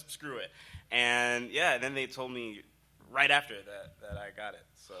 So just screw it. And, yeah, then they told me right after that I got it.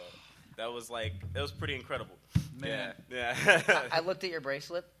 So that was pretty incredible. Man. Yeah. I looked at your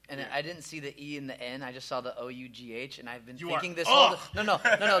bracelet, and I didn't see the E and the N. I just saw the OUGH, and I've been You thinking are- this whole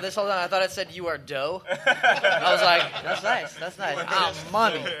no, this whole time. I thought it said you are dough. I was like, that's nice. That's nice. I'm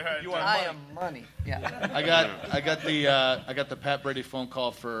money. You are I money. am money. Yeah. I got the Pat Brady phone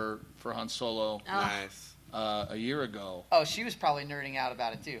call for Han Solo Nice. a year ago. Oh, she was probably nerding out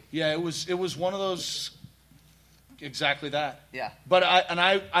about it too. Yeah, it was one of those. Exactly that. Yeah. But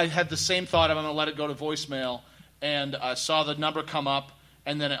I had the same thought. I'm going to let it go to voicemail, and I saw the number come up,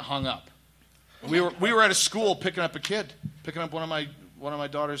 and then it hung up. We were at a school picking up one of my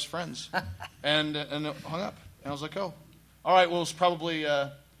daughter's friends, and it hung up. And I was like, oh, all right. Well, it was probably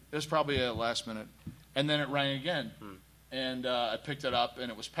a last minute, and then it rang again, and I picked it up,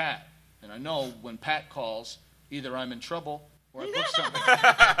 and it was Pat. And I know when Pat calls, either I'm in trouble or I booked something.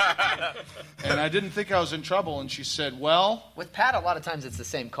 And I didn't think I was in trouble, and she said, well... With Pat, a lot of times it's the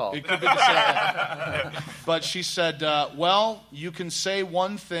same call. It could be the same. But she said, well, you can say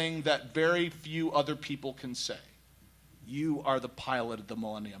one thing that very few other people can say. You are the pilot of the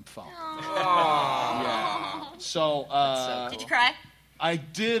Millennium Falcon. Yeah. So, so Did you cry? I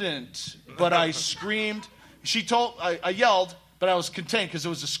didn't, but I screamed. I yelled, but I was contained because it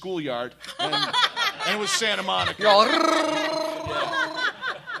was a schoolyard, and it was Santa Monica. You're all,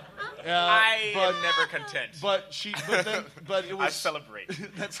 I am never content. But it was. I celebrate.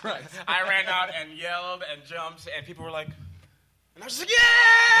 That's right. I ran out and yelled and jumped, and people were like, and I was just like,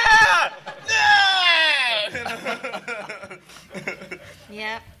 yeah!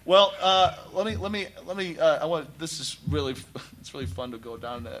 Yeah. Well, let me. I want. This is really. It's really fun to go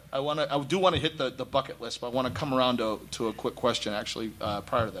down that. I do want to hit the bucket list, but I want to come around to a quick question. Actually,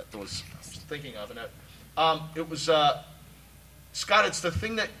 prior to that, I was thinking of it. It was Scott. It's the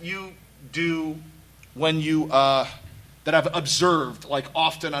thing that you do when you that I've observed like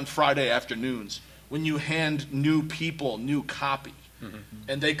often on Friday afternoons when you hand new people new copy,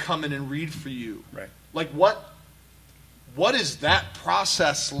 and they come in and read for you. Right. Like what is that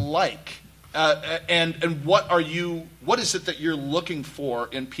process like? And what is it that you're looking for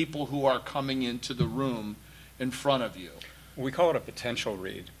in people who are coming into the room in front of you? We call it a potential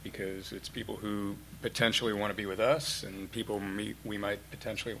read because it's people who potentially want to be with us and people we might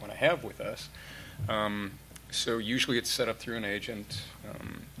potentially want to have with us. So usually it's set up through an agent,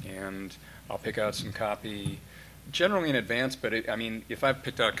 and I'll pick out some copy generally in advance, but if I've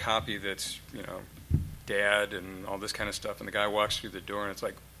picked out copy that's, dad and all this kind of stuff, and the guy walks through the door and it's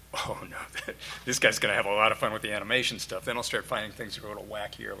like, oh no, this guy's going to have a lot of fun with the animation stuff. Then I'll start finding things that are a little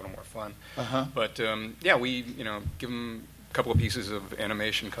wackier, a little more fun. But we give them a couple of pieces of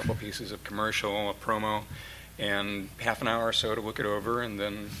animation, a couple of pieces of commercial, a promo, and half an hour or so to look it over, and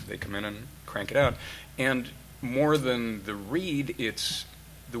then they come in and crank it out. And more than the read, it's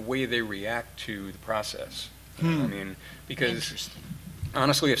the way they react to the process. I mean, because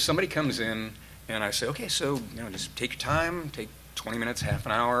honestly, if somebody comes in and I say, okay, so just take your time, take 20 minutes, half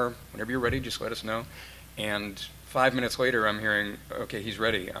an hour, whenever you're ready, just let us know. And 5 minutes later, I'm hearing, okay, he's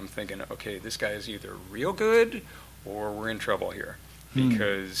ready. I'm thinking, okay, this guy is either real good or we're in trouble here.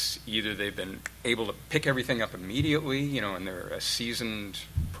 Because either they've been able to pick everything up immediately, and they're a seasoned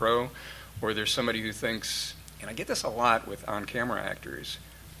pro, or there's somebody who thinks, and I get this a lot with on-camera actors,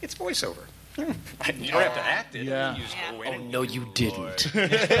 it's voiceover. You don't have to act it. Yeah. You just go in and No, you didn't. People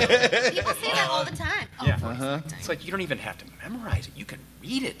say that all the time. It's like you don't even have to memorize it. You can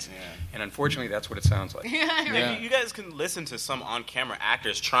read it. Yeah. And unfortunately, that's what it sounds like. You guys can listen to some on-camera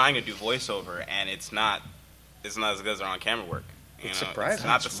actors trying to do voiceover, and it's not as good as their on-camera work. It's surprising. It's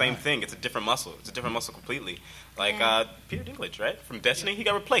not the same thing. It's a different muscle. It's a different muscle completely. Like Peter Dinklage, right? From Destiny, he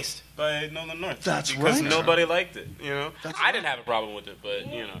got replaced by Nolan North. That's because right. nobody liked it. I didn't have a problem with it, but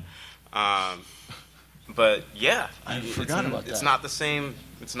but yeah, I forgot about that. It's not the same.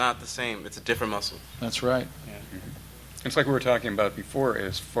 It's not the same. It's a different muscle. That's right. Yeah. It's like we were talking about before,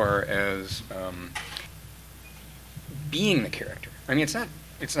 as far as being the character. I mean,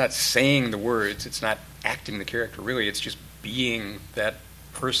 it's not saying the words. It's not acting the character. Really, it's just being that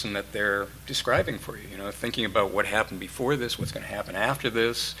person that they're describing for you. Thinking about what happened before this, what's going to happen after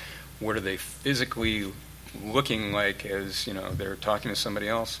this, what are they physically looking like as they're talking to somebody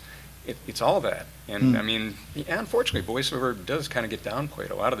else. It's all that. And I mean, unfortunately, voiceover does kind of get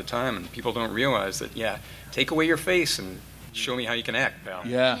downplayed a lot of the time, and people don't realize that. Take away your face and show me how you can act, pal.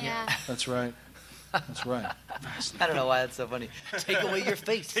 Yeah. That's right. That's right. I don't know why that's so funny. Take away your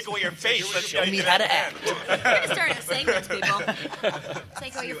face. Take away your face. Show me how to act. We're going to start saying that to people.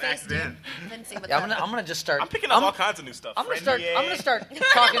 Take away your face, dude. Then see what's Yeah, up. I'm gonna just start. I'm picking up all kinds of new stuff. I'm gonna start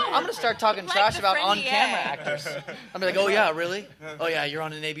talking Like trash the about Friendier. on-camera actors. I'm like, oh yeah, really? Oh yeah, you're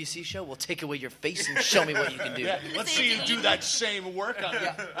on an ABC show. Well, take away your face and show me what you can do. Let's see you do that same work on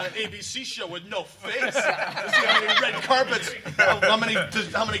an ABC show with no face. Let's see how many red carpets,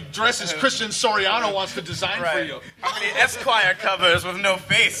 how many dresses Christian Soriano wants to design for you. How many Esquire covers with no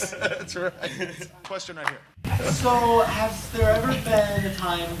face? That's right. Question right here. So, has there ever been a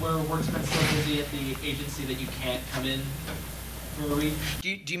time where work's been so busy at the agency that you can't come in for a week?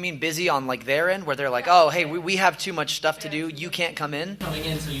 Do you mean busy on like their end, where they're like, oh hey, we have too much stuff to do, you can't come in? Coming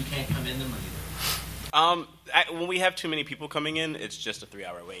in, so you can't come in the movie. When we have too many people coming in, it's just a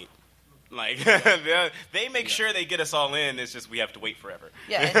 3-hour wait. Like they make sure they get us all in. It's just we have to wait forever.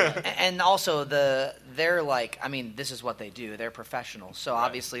 Yeah, and also they're like, I mean, this is what they do. They're professionals, so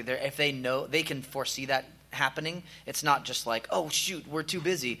obviously if they know, they can foresee that happening. It's not just like, oh shoot, we're too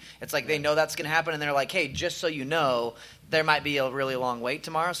busy. It's like they know that's going to happen, and they're like, hey, just so you know, there might be a really long wait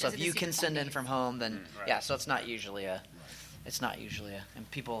tomorrow. So if you can send in from home, then so it's not usually a,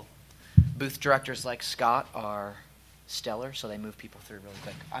 and people, booth directors like Scott are stellar, so they move people through really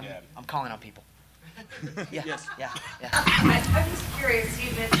quick. I'm calling on people. Yeah. I'm just curious,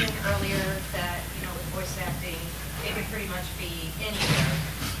 you mentioned earlier that, with voice acting, it could pretty much be anywhere,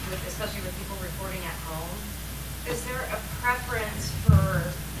 especially with people recording at home. Is there a preference for,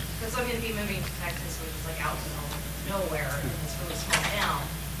 because I'm going to be moving to Texas, which is like out in the middle of nowhere, in this really small town,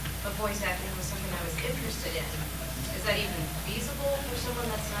 but voice acting was something I was interested in. Is that even feasible for someone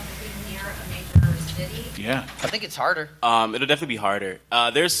that's not living near a major city? Yeah. I think it's harder. It'll definitely be harder.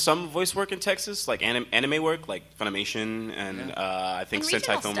 There's some voice work in Texas, like anime work, like Funimation, and I think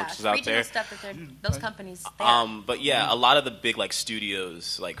Sentai Filmworks is out there. Stuff that those companies. But yeah, a lot of the big like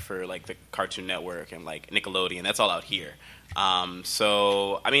studios, like for like the Cartoon Network and like Nickelodeon, that's all out here.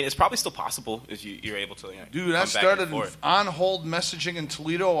 So I mean, it's probably still possible if you're able to. Dude, that started on hold messaging in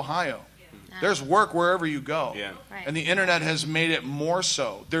Toledo, Ohio. There's work wherever you go. Yeah. Right. And the internet has made it more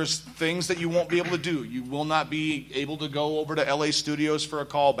so. There's things that you won't be able to do. You will not be able to go over to LA studios for a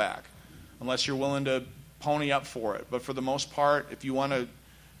callback unless you're willing to pony up for it. But for the most part, if you want to,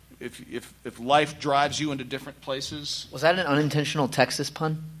 if life drives you into different places. Was that an unintentional Texas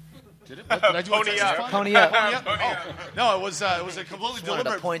pun? Did it? What, did I do Pony a Texas up. pun? Pony up. Pony up? Oh. No, it was a completely Just wanted to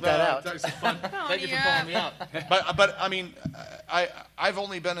deliberate point that out. Texas pun. Thank you for pulling me out. But I mean, I've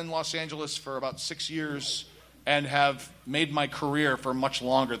only been in Los Angeles for about 6 years and have made my career for much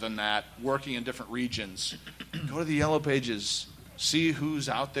longer than that, working in different regions. Go to the Yellow Pages, see who's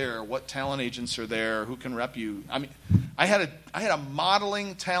out there, what talent agents are there, who can rep you. I mean, I had a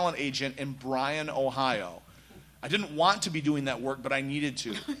modeling talent agent in Bryan, Ohio. I didn't want to be doing that work, but I needed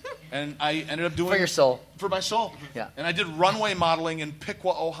to. And I ended up doing For your soul. For my soul. Yeah. And I did runway modeling in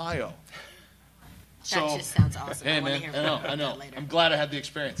Piqua, Ohio. That just sounds awesome. Hey, I wanna man, hear I more about know. that later. I'm glad I had the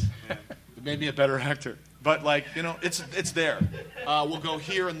experience. It made me a better actor. But like, it's there. We'll go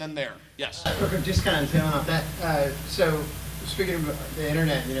here and then there. Yes. Okay, just kind of tailing off that. So speaking of the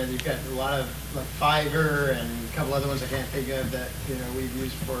internet, you've got a lot of like Fiverr and a couple other ones I can't think of that we've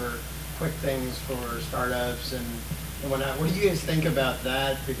used for quick things for startups and whatnot. What do you guys think about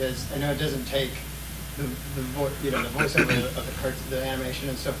that? Because I know it doesn't take the voiceover of the animation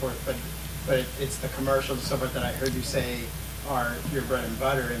and so forth, but it's the commercials and so forth that I heard you say are your bread and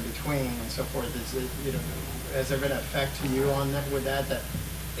butter in between and so forth. Has there been an effect to you on that with that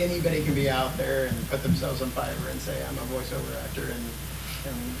anybody can be out there and put themselves on Fiverr and say I'm a voiceover actor and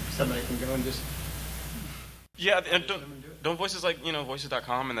somebody can go and just and don't voices like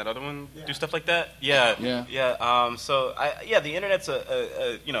voices.com and that other one do stuff like that? Yeah. So the internet's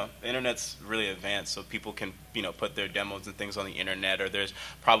the internet's really advanced, so people can put their demos and things on the internet, or there's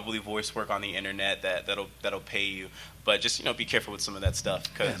probably voice work on the internet that'll pay you. But just be careful with some of that stuff,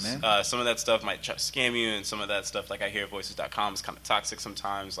 because some of that stuff might try to scam you, and some of that stuff, like I hear voices.com is kind of toxic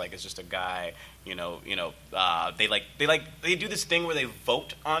sometimes. Like it's just a guy, they do this thing where they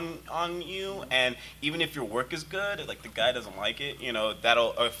vote on you, and even if your work is good, like the guy doesn't like it,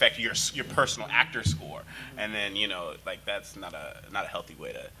 that'll affect your personal actor score, and then that's not a healthy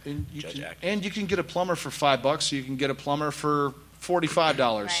way to judge actors. And you can get a plumber for $5, so you can get a plumber for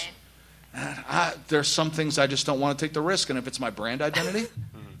 $45. Right. There's some things I just don't want to take the risk, and if it's my brand identity,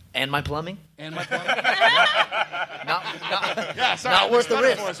 and my plumbing, not worth the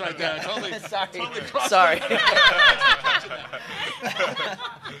risk. Right there. Totally Sorry.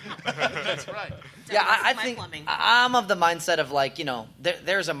 That's right. Yeah, I think I'm of the mindset of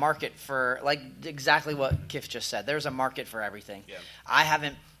there's a market for exactly what Kif just said. There's a market for everything. Yeah.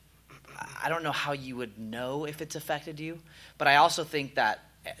 I don't know how you would know if it's affected you, but I also think that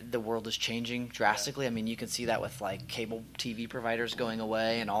the world is changing drastically. I mean, you can see that with cable TV providers going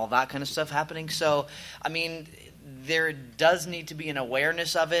away and all that kind of stuff happening. So, I mean, there does need to be an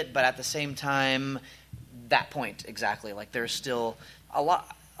awareness of it, but at the same time, that point exactly. There's still a lot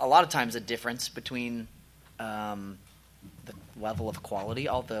of times a difference between the level of quality.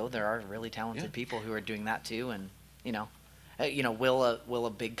 Although there are really talented people who are doing that too, and will a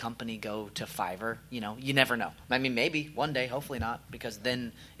big company go to Fiverr? You never know. I mean, maybe one day, hopefully not, because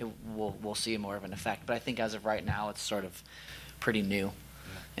then we'll see more of an effect. But I think as of right now, it's sort of pretty new.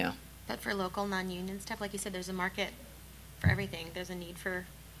 Yeah. But for local non-union stuff, like you said, there's a market for everything. There's a need for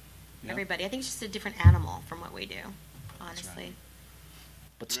everybody. I think it's just a different animal from what we do, honestly. Right.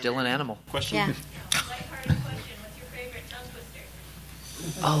 But still an animal. Question? Yeah. Lighthearted question. What's your favorite tongue twister?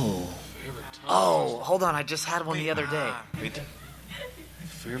 Oh, hold on. I just had one the other day.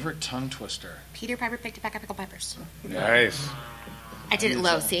 Favorite tongue twister? Peter Piper picked a pack of pickled peppers. Nice. I did it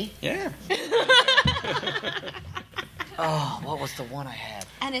low, see? Yeah. What was the one I had?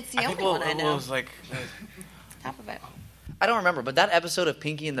 And it's the only one I know. It was Top of it. I don't remember, but that episode of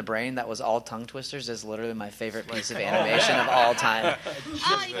Pinky and the Brain that was all tongue twisters is literally my favorite piece of animation of all time.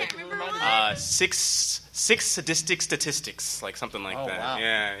 Oh, you can't remember one? Six sadistic statistics, something like that. Wow.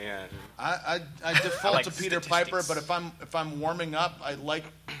 Yeah. I default to Peter statistics. Piper, but if I'm warming up, I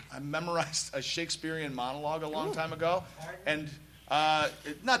memorized a Shakespearean monologue a long time ago, and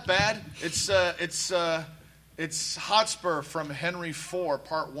not bad. It's Hotspur from Henry IV,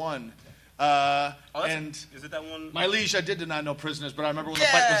 Part 1. Is it that one? My liege, I did deny no prisoners, but I remember when the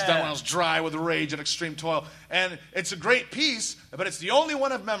fight was done when I was dry with rage and extreme toil. And it's a great piece, but it's the only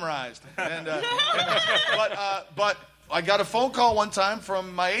one I've memorized. But I got a phone call one time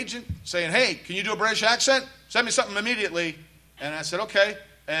from my agent saying, "Hey, can you do a British accent? Send me something immediately." And I said, "Okay."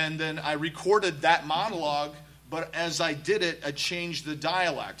 And then I recorded that monologue, but as I did it, I changed the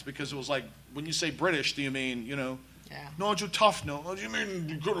dialect because it was like, when you say British, do you mean, no, you're tough, no. What do you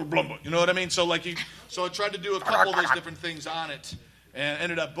mean, you know what I mean? So I tried to do a couple of those different things on it, and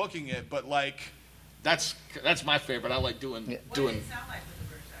ended up booking it. But that's my favorite. I like doing. What did it sound like with the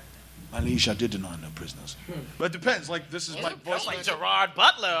British accent? My liege, I did deny no prisoners. But it depends. This is my voice. Like Gerard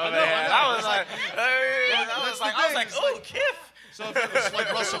Butler. I was like, oh, Kif. So if it was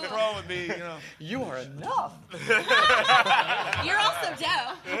like Russell Crowe and me, You are enough. You're also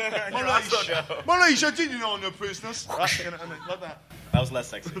Joe. My liege, I did deny no prisoners. Love that. That was less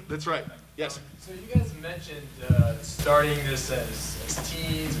sexy. That's right. Yes. So you guys mentioned starting this as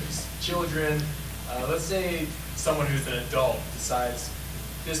teens or as children. Let's say someone who's an adult decides,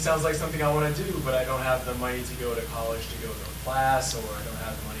 this sounds like something I want to do, but I don't have the money to go to college to go to a class, or I don't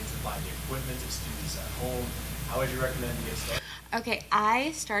have the money to buy the equipment to do this at home. How would you recommend to get started? Okay,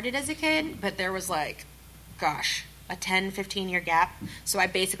 I started as a kid, but there was a 10, 15-year gap. So I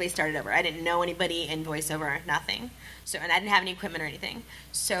basically started over. I didn't know anybody in voiceover, nothing. So, and I didn't have any equipment or anything.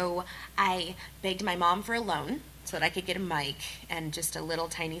 So I begged my mom for a loan so that I could get a mic and just a little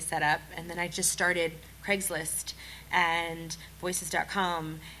tiny setup. And then I just started Craigslist and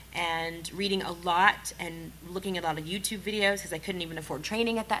voices.com and reading a lot and looking at a lot of YouTube videos because I couldn't even afford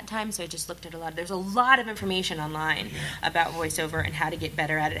training at that time. So I just looked at a lot. There's a lot of information online about voiceover and how to get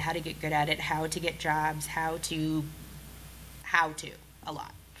better at it, how to get good at it, how to get jobs, how to, a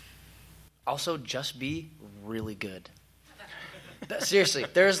lot. Also, just be really good. Seriously,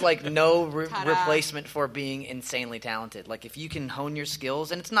 there's like no replacement for being insanely talented. Like if you can hone your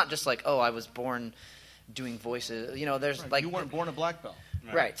skills, and it's not just like, oh, I was born doing voices. You know, there's like you weren't born a black belt.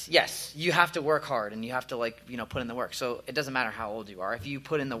 Right. Yes. You have to work hard and you have to put in the work. So it doesn't matter how old you are. If you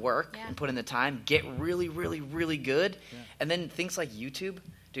put in the work and put in the time, get really, really, really good. Yeah. And then things like YouTube.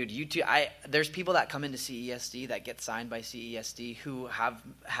 Dude, YouTube, there's people that come into CESD that get signed by CESD who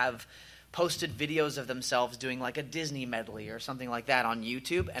have posted videos of themselves doing like a Disney medley or something like that on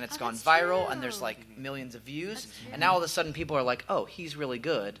YouTube, and it's gone viral, and there's like millions of views. And now all of a sudden people are like, oh, he's really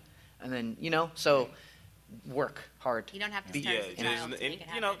good. And then, so work hard. You don't have to start as a child to make it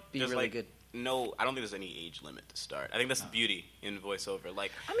happen. Be really good. No, I don't think there's any age limit to start. I think that's the beauty in voiceover.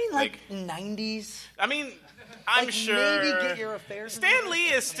 Like 90s. I mean, I'm sure maybe get your affairs. Stan Lee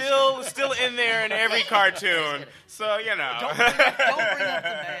is still in there in every cartoon, so Don't bring up the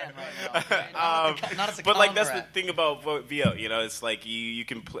man right now. Okay? Not as a but like that's comrade. the thing about VO. It's like you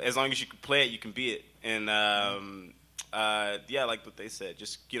can as long as you can play it, you can be it. And like what they said,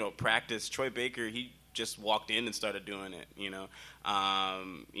 just practice. Troy Baker, he just walked in and started doing it. He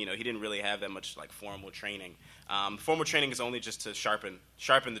didn't really have that much like formal training. Formal training is only just to sharpen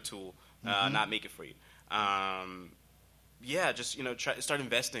the tool, not make it for you. Start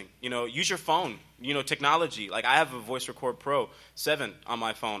investing. Use your phone. Technology. Like I have a Voice Record Pro 7 on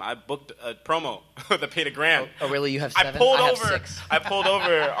my phone. I booked a promo that paid $1,000. Oh, really? You have 7? I have 6. I pulled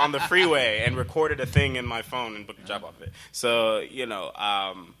over on the freeway and recorded a thing in my phone and booked a job off of it. So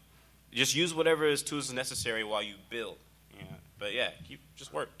just use whatever tools is necessary while you build. But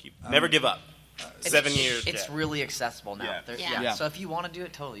just work. Never give up. 7 years. It's really accessible now. Yeah. So if you want to do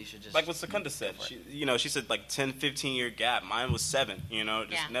it, totally, you should just like what Secunda said. She said like 10, 15-year gap. Mine was 7.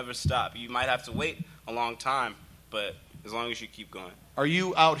 Never stop. You might have to wait a long time, but as long as you keep going. Are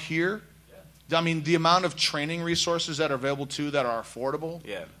you out here? Yeah. I mean, the amount of training resources that are available too that are affordable.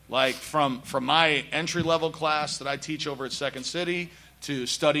 Yeah. Like from my entry level class that I teach over at Second City to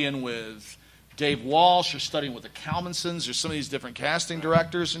studying with Dave Walsh or studying with the Kalmansons or some of these different casting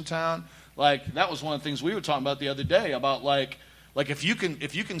directors in town. Like that was one of the things we were talking about the other day about like if you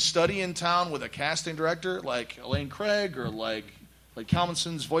can study in town with a casting director like Elaine Craig or like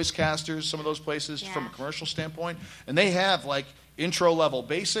Kalmanson's voice casters, some of those places from a commercial standpoint, and they have like intro level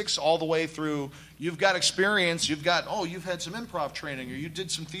basics all the way through. You've got experience, you've had some improv training, or you did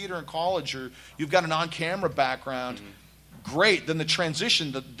some theater in college, or you've got an on-camera background. Mm-hmm. Great. Then the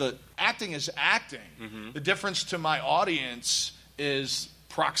transition, the acting is acting. Mm-hmm. The difference to my audience is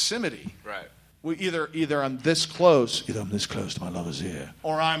proximity. Right. Either I'm this close to my lover's ear,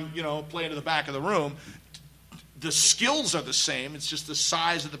 or I'm playing to the back of the room. The skills are the same. It's just the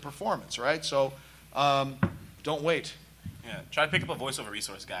size of the performance, right? So don't wait. Yeah. Try to pick up a voiceover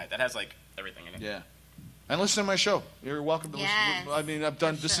resource guide that has like everything in it. Yeah. And listen to my show. You're welcome to listen. I mean, I've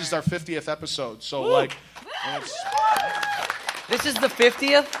done. This is our 50th episode, so Woo! This is the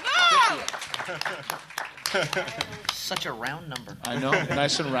 50th. 50th. Such a round number. I know,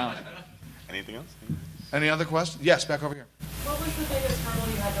 nice and round. Anything else? Any other questions? Yes, back over here. What was the biggest hurdle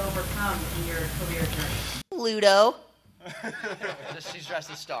you had to overcome in your career journey? Ludo. She's dressed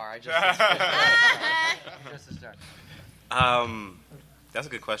as Star. Dressed as Star. That's a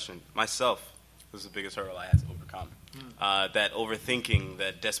good question. Myself was the biggest hurdle I had to overcome. That overthinking,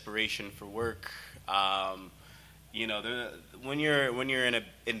 that desperation for work. When you're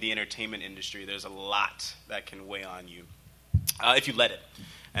in the entertainment industry, there's a lot that can weigh on you if you let it,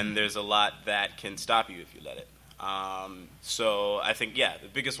 and there's a lot that can stop you if you let it. So I think the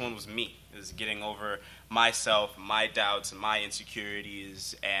biggest one was me, is getting over myself, my doubts, and my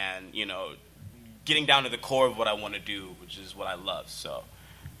insecurities, and getting down to the core of what I want to do, which is what I love. So,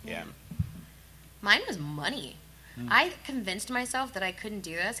 yeah. Mine was money. I convinced myself that I couldn't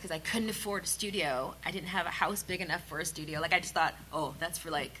do this because I couldn't afford a studio. I didn't have a house big enough for a studio. Like I just thought, oh, that's for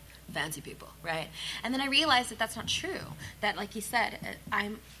like fancy people, right? And then I realized that that's not true. That, like you said,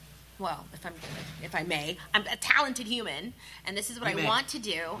 if I may, I'm a talented human, and this is what I want to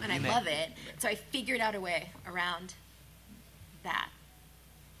do, and I love it. So I figured out a way around that.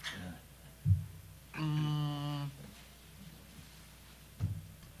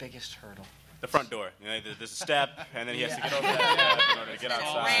 biggest hurdle. The front door. You know, there's a step, and then he has to get over that in order to get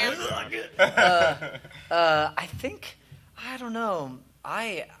outside. I think, I don't know.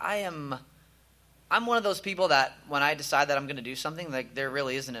 I'm one of those people that when I decide that I'm going to do something, like there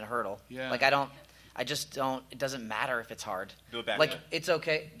really isn't a hurdle. Yeah. Like I just don't. It doesn't matter if it's hard. Do a backflip. Like it's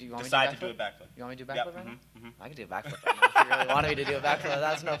okay. Do you want Decide me to do a backflip? backflip. You want me to do a Yep. backflip right now? Mm-hmm. I can do a backflip right now. If you really wanted me to do a backflip,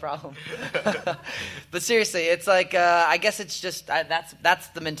 that's no problem. But seriously, it's like I guess it's just that's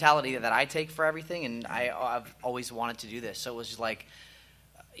the mentality that I take for everything, and I've always wanted to do this. So it was just like,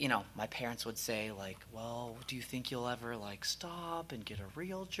 you know, my parents would say like, "Well, do you think you'll ever like stop and get a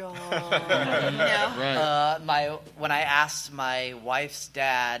real job?" Right. When I asked my wife's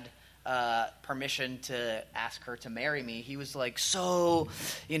dad permission to ask her to marry me, he was like, "So,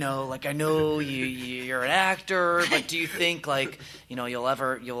 you know, like I know you're an actor, but do you think like, you know, you'll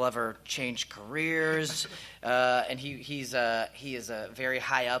ever change careers?" And he is very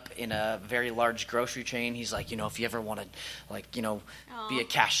high up in a very large grocery chain. He's like, you know, if you ever want to, like, you know, be a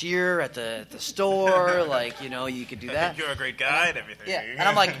cashier at the store, like, you know, you could do that. You're a great guy and everything. Yeah, and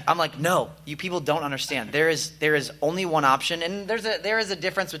I'm like, no, you people don't understand. There is only one option, and there is a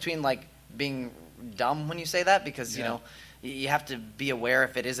difference between like being dumb when you say that, because you know you have to be aware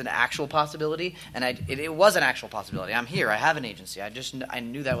if it is an actual possibility, and it was an actual possibility. I'm here. I have an agency. I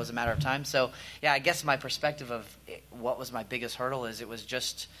knew that was a matter of time. So yeah, I guess my perspective of what was my biggest hurdle is it was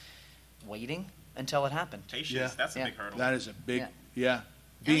just waiting until it happened. Patience. That's a big hurdle. That is a big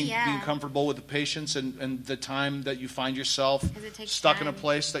being comfortable with the patience and the time that you find yourself stuck in a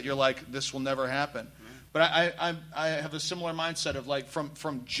place that you're like, this will never happen. But I have a similar mindset of like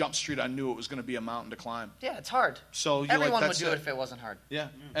from Jump Street, I knew it was going to be a mountain to climb. Yeah, it's hard. So everyone would do it if it wasn't hard. Yeah,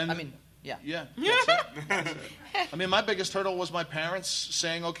 and I mean, yeah. That's it. I mean, my biggest hurdle was my parents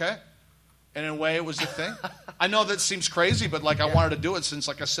saying okay, and in a way, it was the thing. I know that seems crazy, but like I wanted to do it since,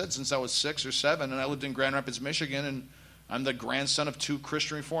 like I said, since I was 6 or 7, and I lived in Grand Rapids, Michigan, and I'm the grandson of 2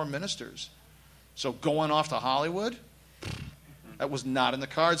 Christian Reformed ministers. So going off to Hollywood, that was not in the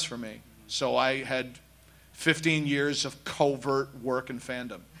cards for me. So I had 15 years of covert work and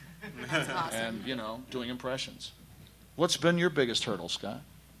fandom. That's awesome. And, you know, doing impressions. What's been your biggest hurdle, Scott?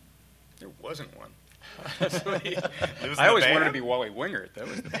 There wasn't one. I always wanted to be Wally Wingert. That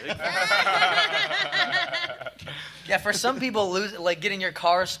was the big Yeah, for some people, getting your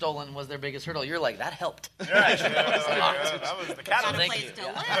car stolen was their biggest hurdle. You're like, that helped. Right, that was the catalyst. Thank you.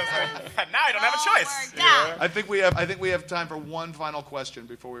 Now I don't have a choice. I think we have time for one final question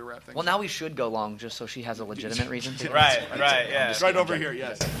before we wrap things Well, now we should go long just so she has a legitimate reason to. Right, yeah. Right over here,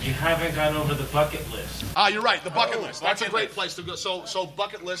 yes. You haven't gone over the bucket list. You're right, the bucket list. That's a great place to go. So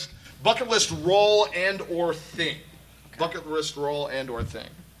bucket list role and or thing. Okay. Bucket list role and or thing.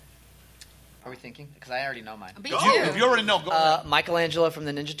 Are we thinking? Because I already know mine. If you already know, go ahead. Michelangelo from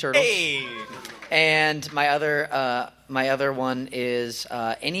the Ninja Turtles. Hey. And my other one is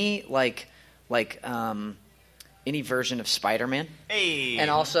any any version of Spiderman. Hey. And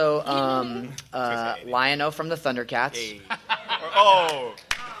also Lion-O from the Thundercats. Hey. Oh.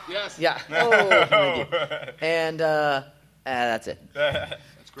 Yes. Yeah. Oh. Thank you. And that's it.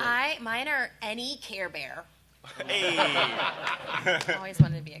 That's great. Mine are any Care Bear. Hey. I always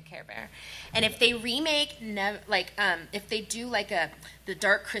wanted to be a Care Bear. And if they remake, if they do the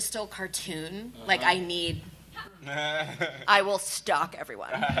Dark Crystal cartoon, I will stalk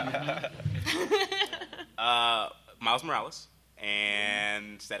everyone. Miles Morales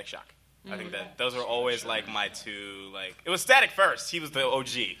and Static Shock. I think that those are always like my two. Like it was Static first. He was the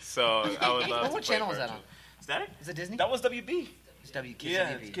OG, so I would love. What channel was that on? Static? Is it Disney? That was WB. It's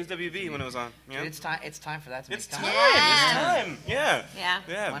WB. Kids WB when it was on. Yeah. Dude, it's time for that to It's make time. time. It's time. Yeah.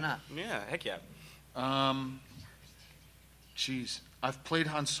 Yeah. Why not? Yeah. Heck yeah. Jeez, I've played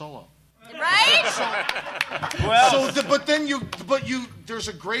Han Solo. Right? Well, there's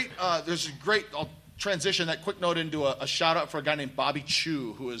a great I'll transition that quick note into a shout out for a guy named Bobby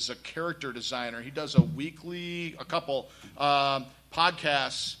Chu, who is a character designer. He does a couple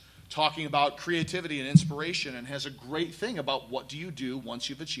podcasts talking about creativity and inspiration, and has a great thing about what do you do once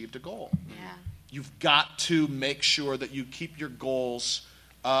you've achieved a goal. Yeah. You've got to make sure that you keep your goals,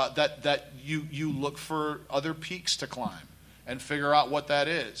 that you look for other peaks to climb and figure out what that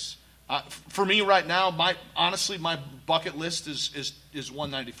is. For me right now, my bucket list is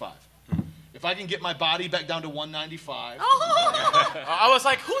 195. If I can get my body back down to 195. I was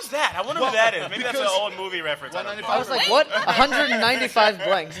like, who's that? I wonder who that is. Maybe that's an old movie reference. I was like, what? 195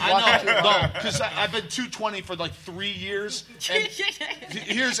 blanks. I know. No, because I've been 220 for like 3 years.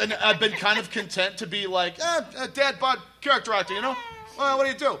 And I've been kind of content to be like, dad bod character actor, you know? Well, what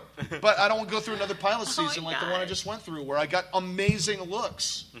do you do? But I don't want to go through another pilot season like the one I just went through, where I got amazing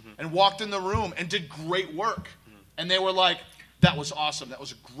looks and walked in the room and did great work. And they were like, that was awesome. That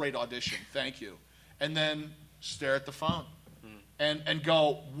was a great audition. Thank you. And then stare at the phone and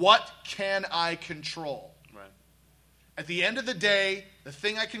go, what can I control? Right. At the end of the day, the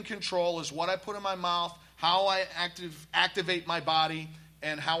thing I can control is what I put in my mouth, how I activate my body,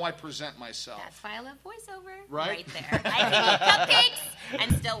 and how I present myself. That's why I love voiceover. Right there. I can eat cupcakes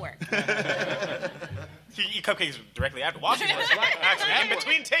and still work. You eat cupcakes directly after watching this, right? Actually, in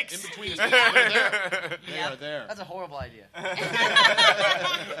between takes. In between takes. They're there. They are there. That's a horrible idea.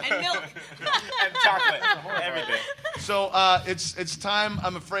 And milk. And chocolate. Everything. So it's time,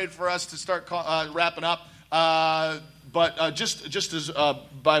 I'm afraid, for us to start wrapping up. But just as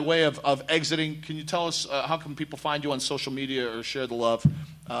by way of exiting, can you tell us how can people find you on social media or share the love?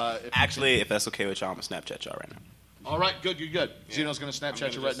 Actually, if that's okay with y'all, I'm going to Snapchat y'all right now. All right, good, you're good. Yeah. Zeno's going to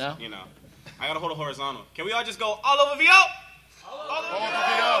Snapchat you right now? You know, I got to hold it horizontal. Can we all just go all over VO? All over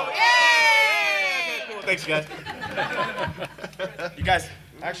VO. Yay! Cool. Thanks, you guys. You guys.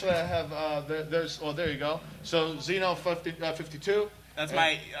 Actually, I have, there you go. So Zeno 52. That's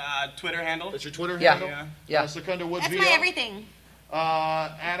my Twitter handle. That's your Twitter handle? Yeah. Secunda Wood That's VO. my everything.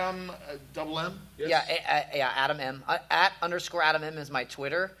 Adam, double M? Yes? Yeah, Adam M. @_Adam M is my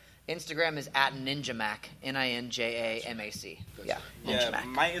Twitter. Instagram is @NinjaMac, NinjaMac. Yeah, NinjaMac.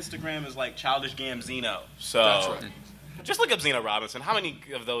 My Instagram is like Childish Gambino. So that's right. Just look up Zeno Robinson. How many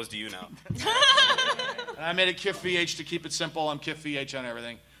of those do you know? I made it Kiff VH to keep it simple. I'm Kiff VH on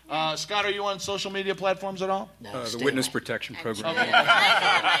everything. Scott, are you on social media platforms at all? No, the Witness Protection Program. Okay.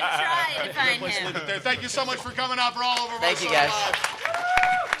 I tried to find him. Thank you so much for coming out for All Over VO. Thank you, guys.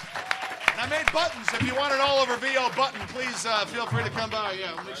 And I made buttons. If you want an All Over VO button, please feel free to come by.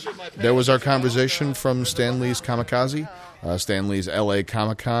 Yeah, we'll make sure my There was our conversation from Stan Lee's Kamikaze, Stan Lee's LA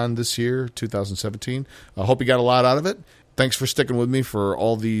Comicon this year, 2017. I hope you got a lot out of it. Thanks for sticking with me for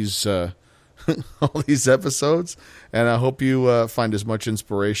all these all these episodes, and I hope you find as much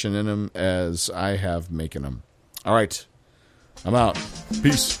inspiration in them as I have making them. All right, I'm out.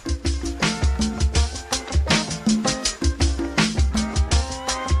 Peace.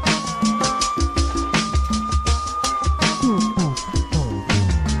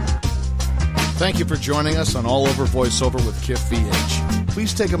 Thank you for joining us on All Over Voiceover with Kiff VH.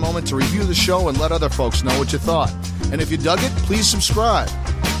 Please take a moment to review the show and let other folks know what you thought. And if you dug it, please subscribe.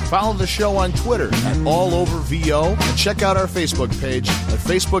 Follow the show on Twitter @AllOverVO and check out our Facebook page at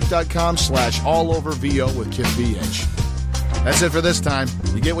facebook.com/AllOverVO with Kiff VH. That's it for this time.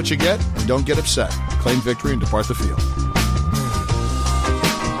 You get what you get, and don't get upset. Claim victory and depart the field.